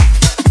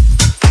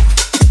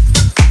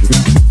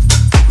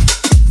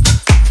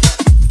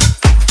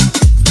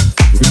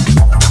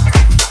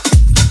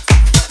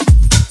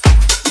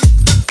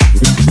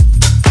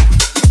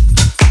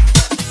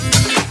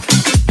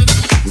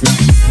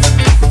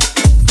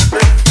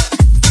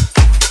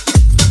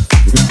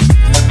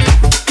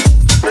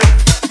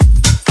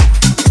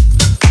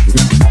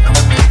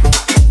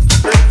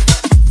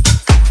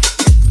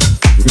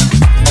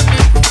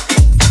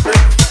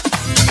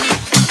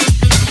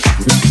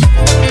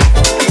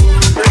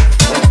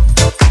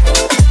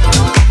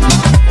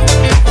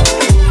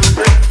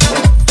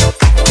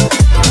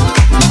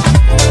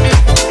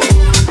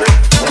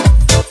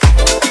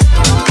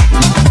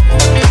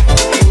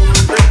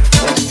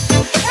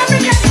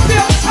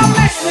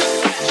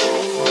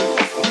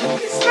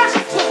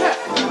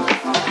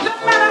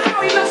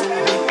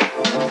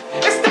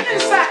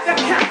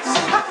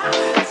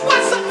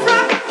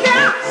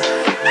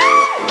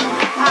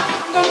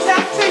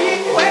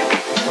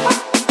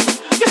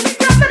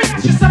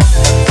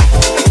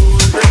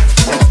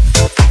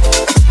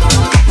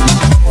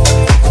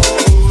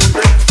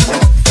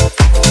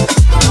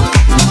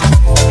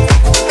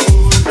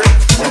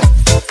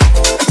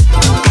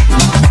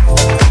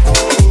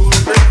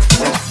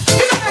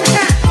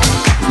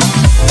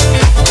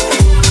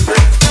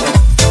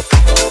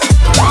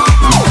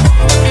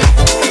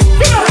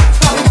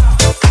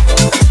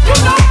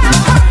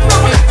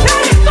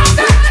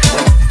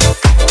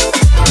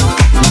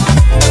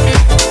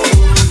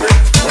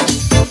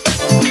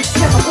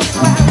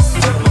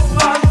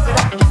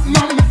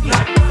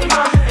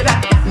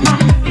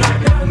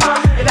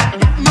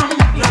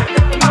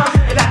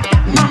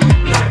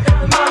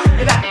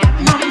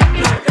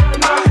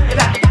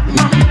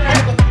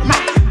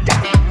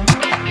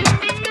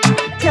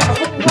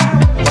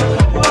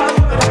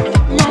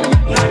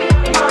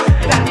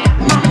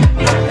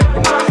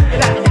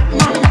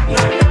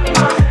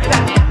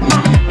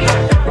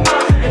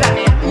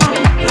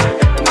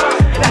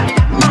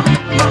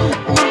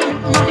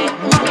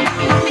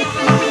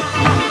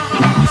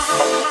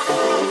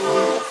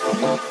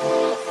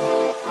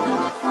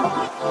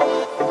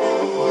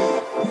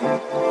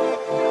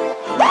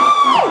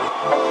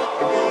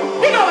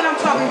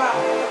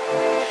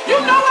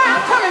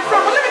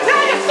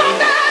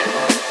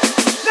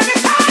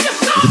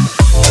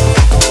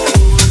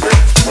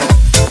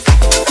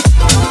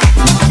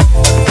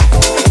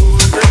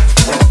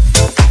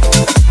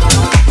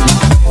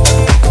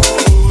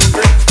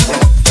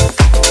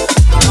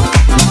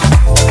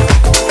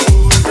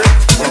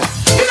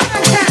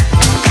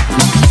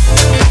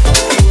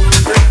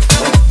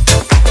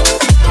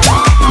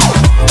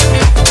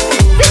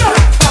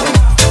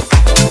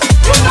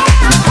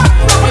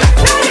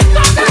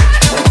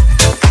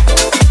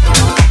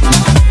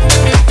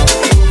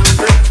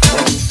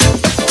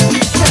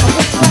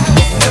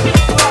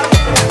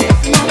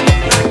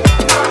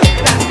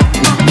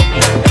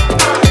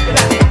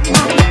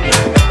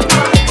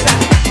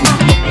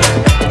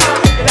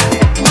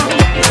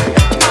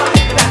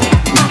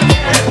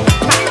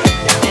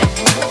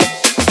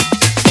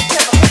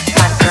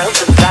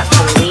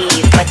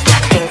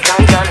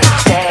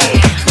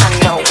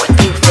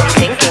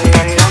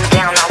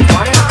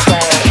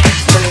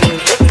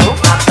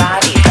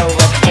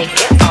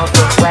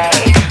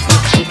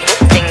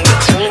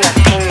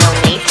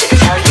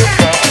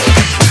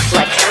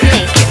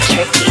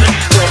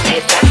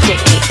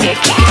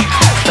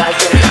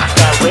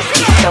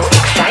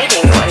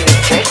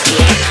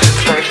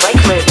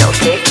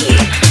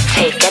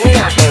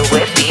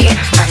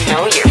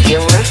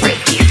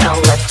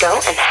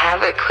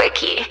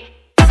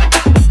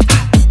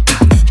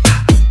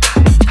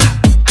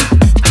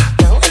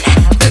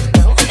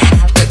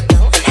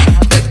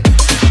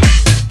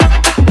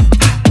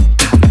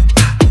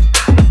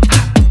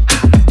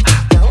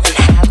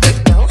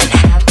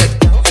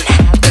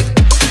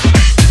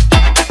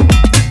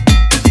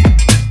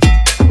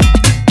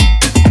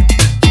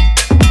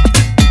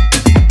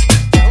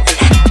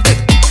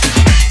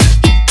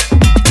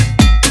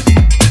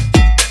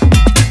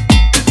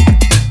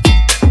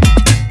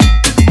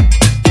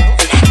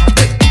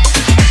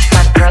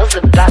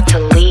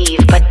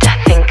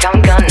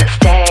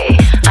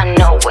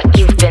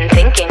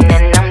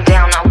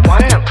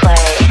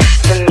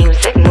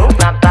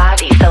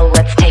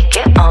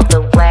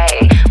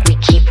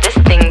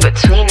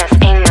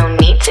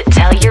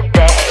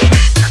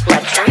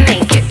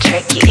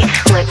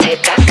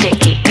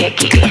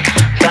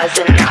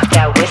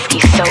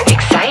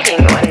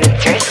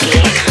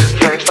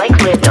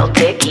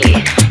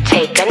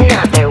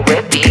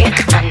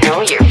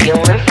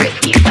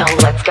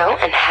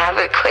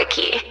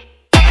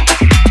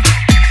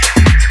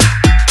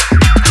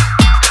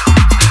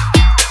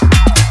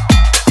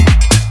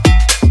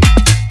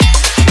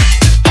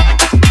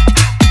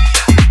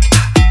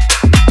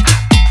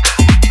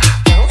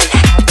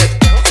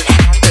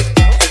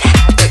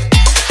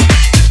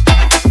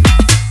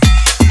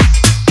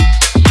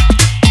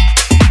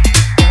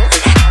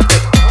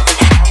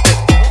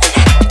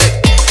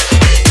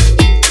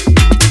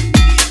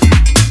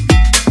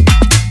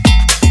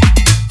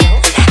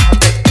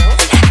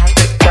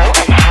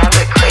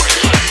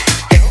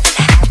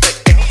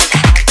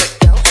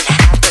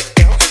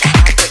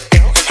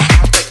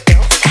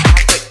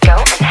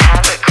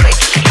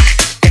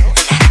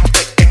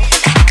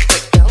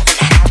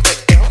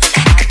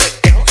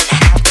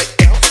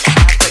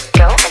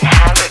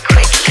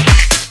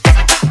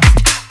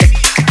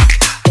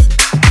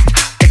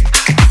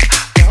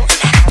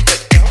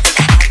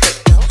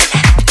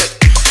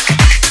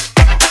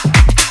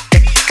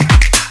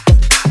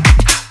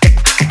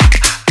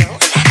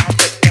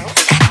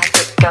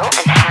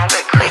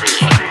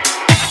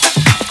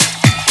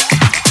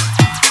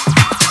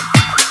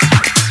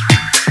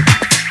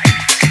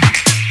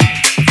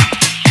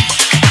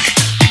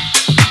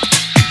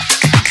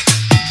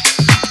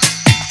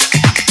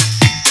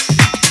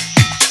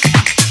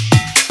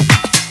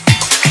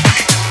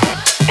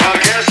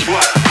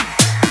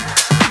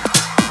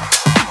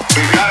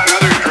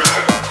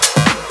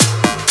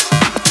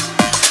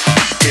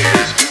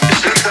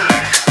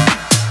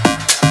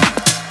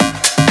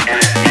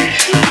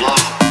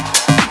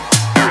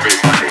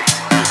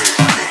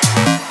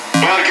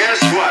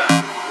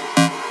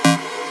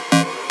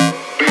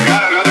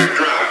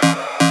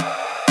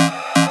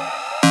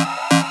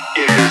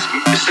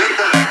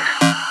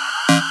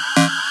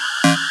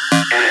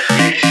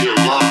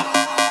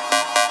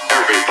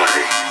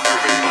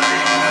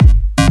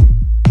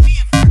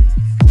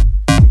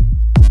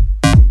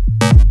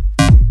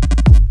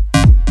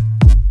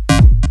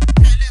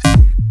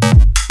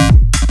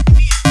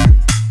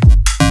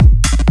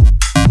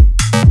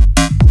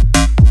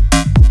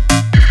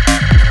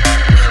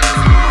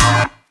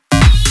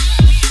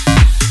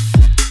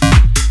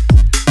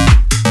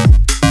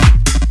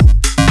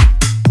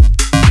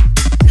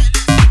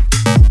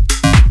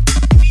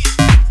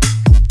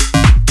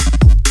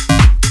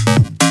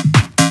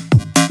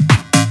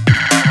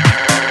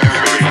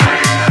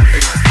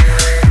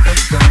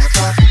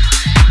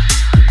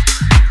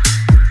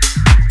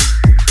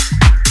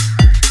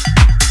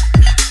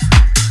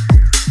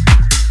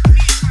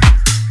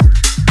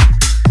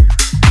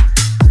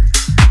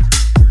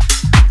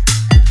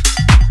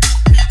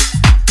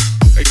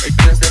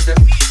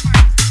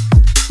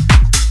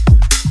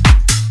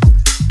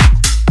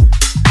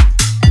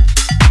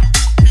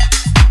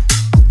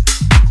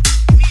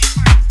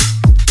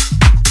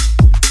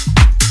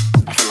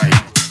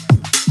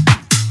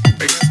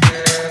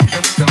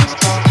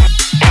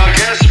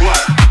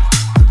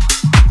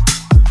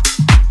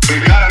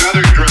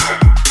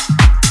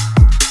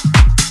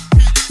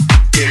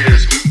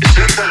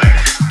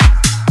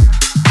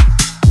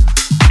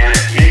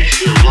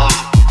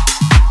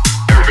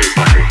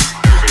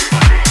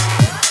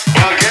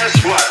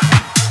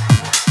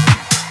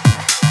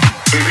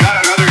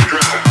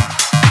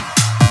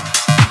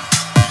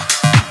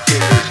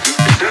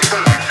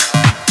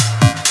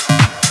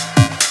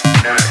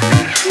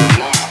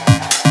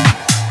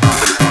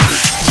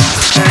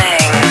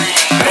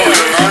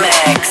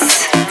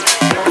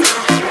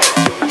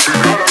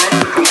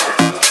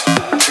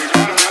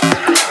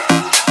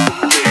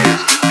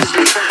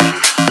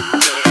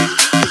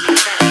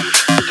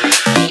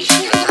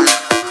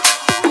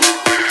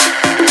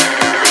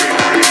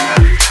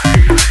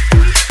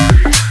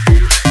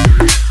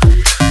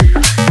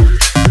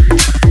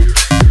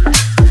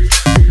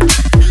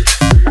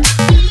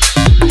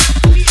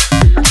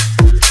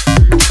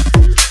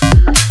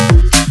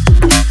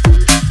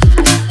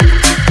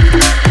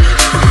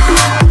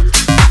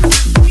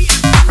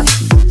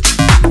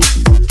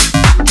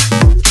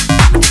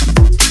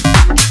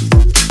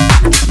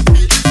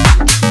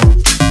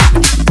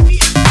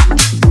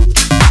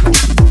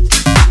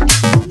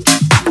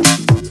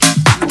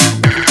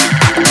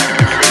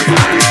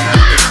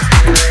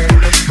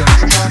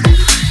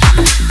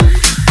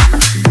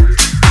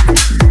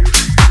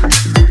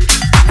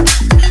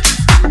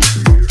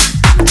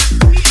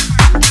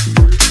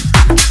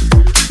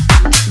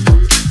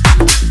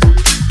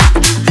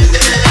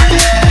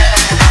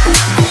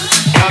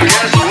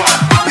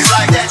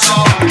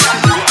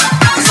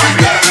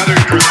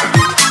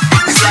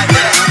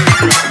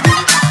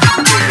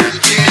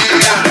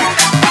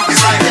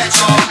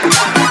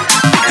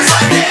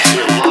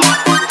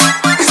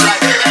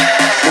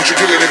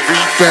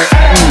 back?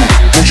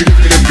 Won't you give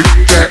me that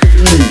beat back?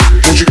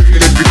 Won't you give me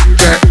that beat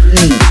back?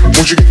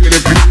 Won't you give me that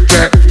beat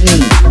back?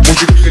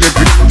 Won't you give me that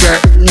beat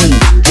back?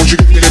 Won't you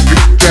give me that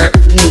beat back?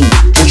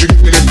 Won't you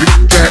give me that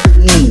beat back?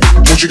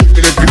 Won't you give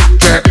me that beat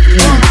back? Won't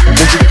you give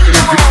me that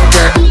beat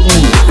back?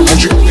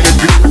 Won't you give me that beat back? Won't you give me that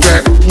beat back?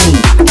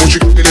 Won't you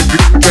give me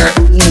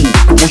that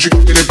beat back? Won't you give me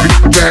that beat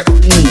back?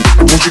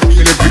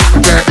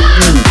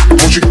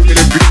 Won't you give me that beat back? Won't you give me that beat back? Won't you give me that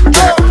beat back?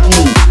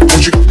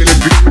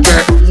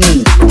 Won't you give me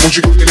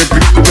that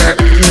beat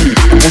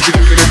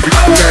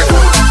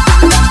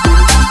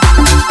back?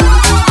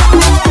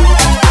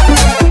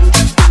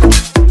 Won't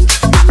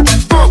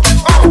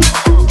you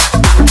give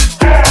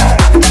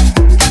me the beat back? Won't you give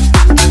me the beat back?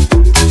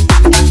 Won't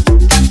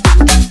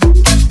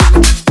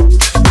you give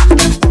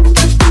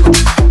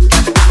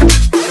me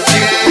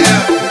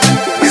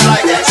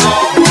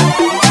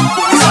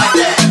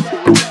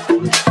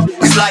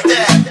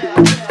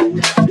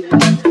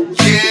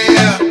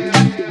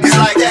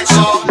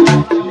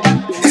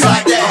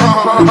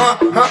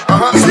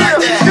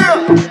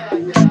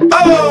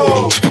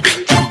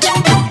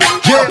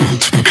beat back? Won't you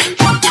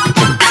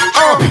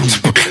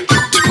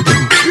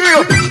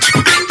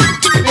give me the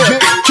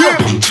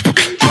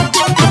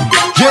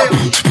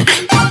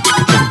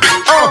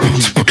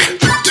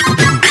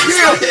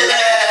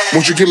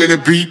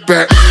beat back?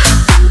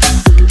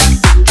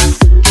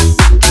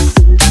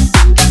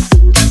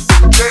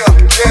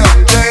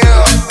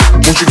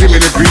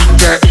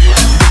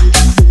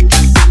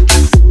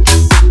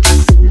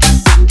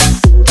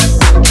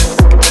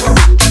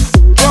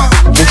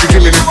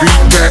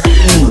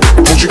 Won't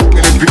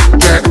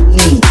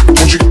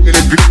you give me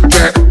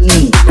the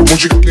beat back?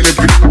 Won't you give me the beat back? Won't you give me the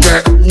beat back?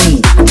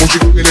 Won't you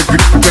give me the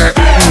beat back?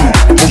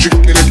 Won't you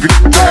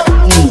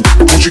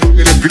give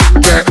me the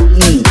beat back?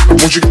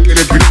 Won't you give me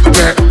the beat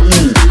back?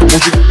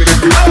 Won't you give me the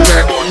beat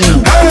back?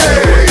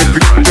 Hey,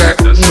 beat back.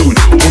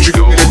 Won't you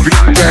give me the beat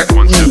back?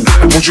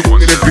 Won't you give me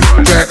the beat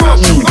back?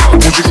 Won't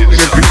you give me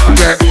the beat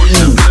back?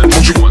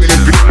 Won't you give me the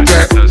beat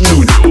back?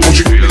 Won't you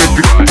give me the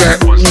beat back?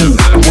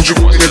 Won't you give me the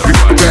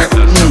beat back?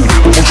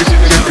 Won't you give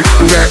me the beat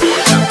back?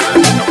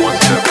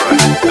 One step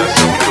right, that's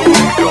how we do it when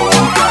we go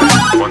all night.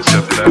 One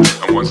step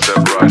left and one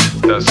step right,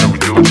 that's how we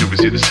do it till we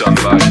see the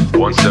sunlight.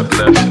 One step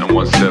left and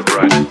one step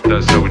right,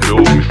 that's how we do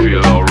it when we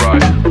feel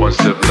alright. One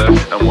step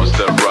left and one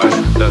step right,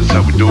 that's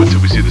how we do it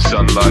till we see the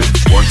sunlight.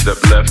 One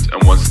step left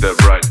and one step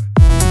right.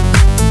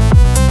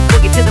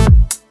 Boogie to the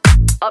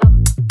up.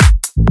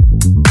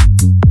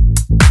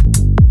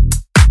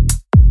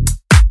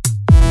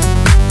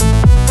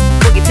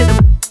 Boogie to the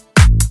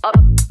up.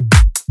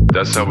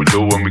 That's how we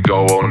do it when we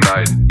go all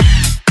night.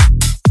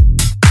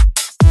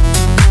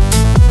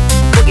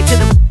 Boogie to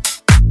the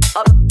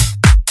up.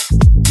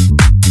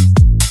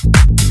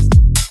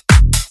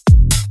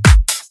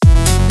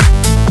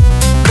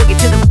 Boogie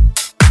to the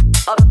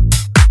up.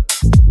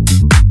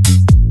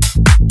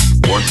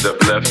 One step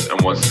left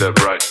and one step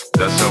right,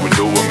 that's how we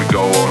do it when we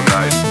go all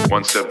night.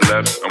 One step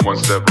left and one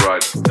step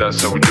right,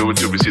 that's how we do it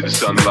till we see the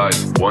sunlight.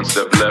 One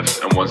step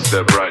left and one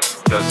step right,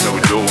 that's how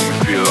we do it when we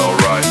feel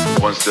alright.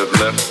 One step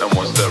left and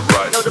one step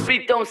right. No, the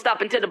beat don't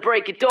stop until the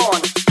break of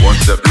dawn. One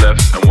step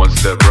left and one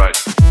step right.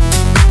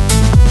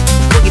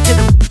 Boogie to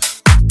the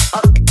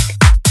up.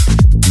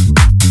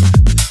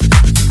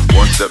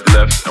 One step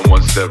left and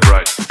one step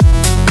right.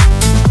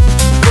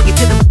 Boogie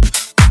to the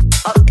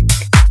up.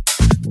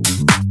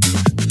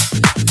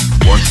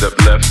 One step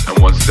left and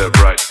one step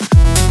right.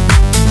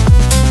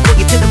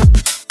 Boogie to the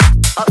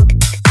up.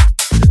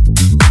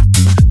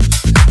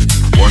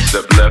 One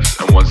step left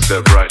and one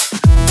step right.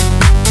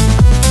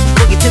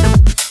 Boogie to the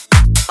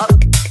up.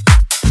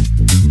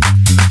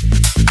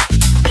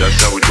 That's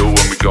how we do it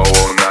when we go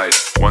all night.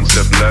 One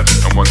step left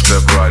and one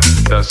step right,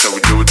 that's how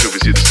we do it till we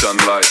see the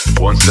sunlight.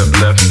 One step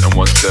left and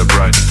one step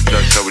right,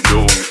 that's how we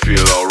do it when we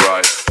feel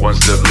alright. One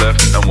step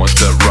left and one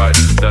step right,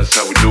 that's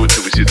how we do it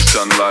till we see the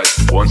sunlight.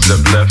 One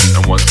step left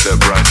and one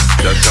step right,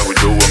 that's how we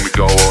do it when we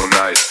go all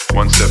night.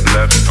 One step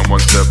left and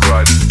one step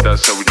right,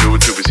 that's how we do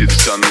it till we see the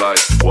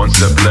sunlight. One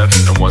step left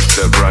and one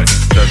step right,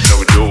 that's how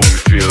we do it when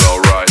we feel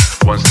alright.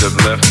 One step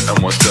left and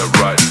one step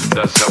right,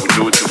 that's how we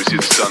do it till we see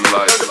the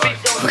sunlight.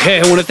 Okay,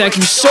 I want to thank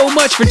you so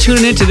much for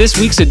tuning in to this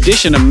week's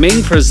edition of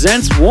Ming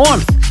Presents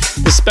Warmth,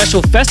 the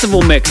special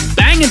festival mix,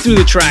 banging through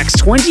the tracks,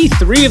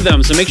 23 of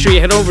them, so make sure you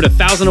head over to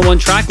 1001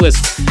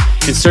 Tracklist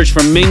and search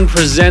for Ming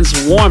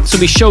Presents Warmth. So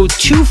we show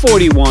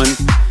 241,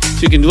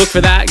 so you can look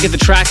for that, get the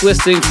track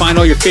listing, find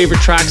all your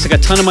favorite tracks. I got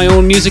a ton of my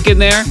own music in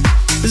there.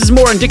 This is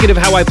more indicative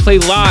of how I play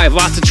live,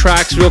 lots of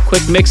tracks, real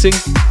quick mixing.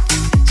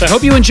 So I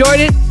hope you enjoyed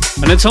it,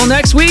 and until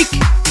next week,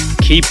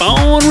 keep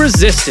on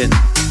resisting.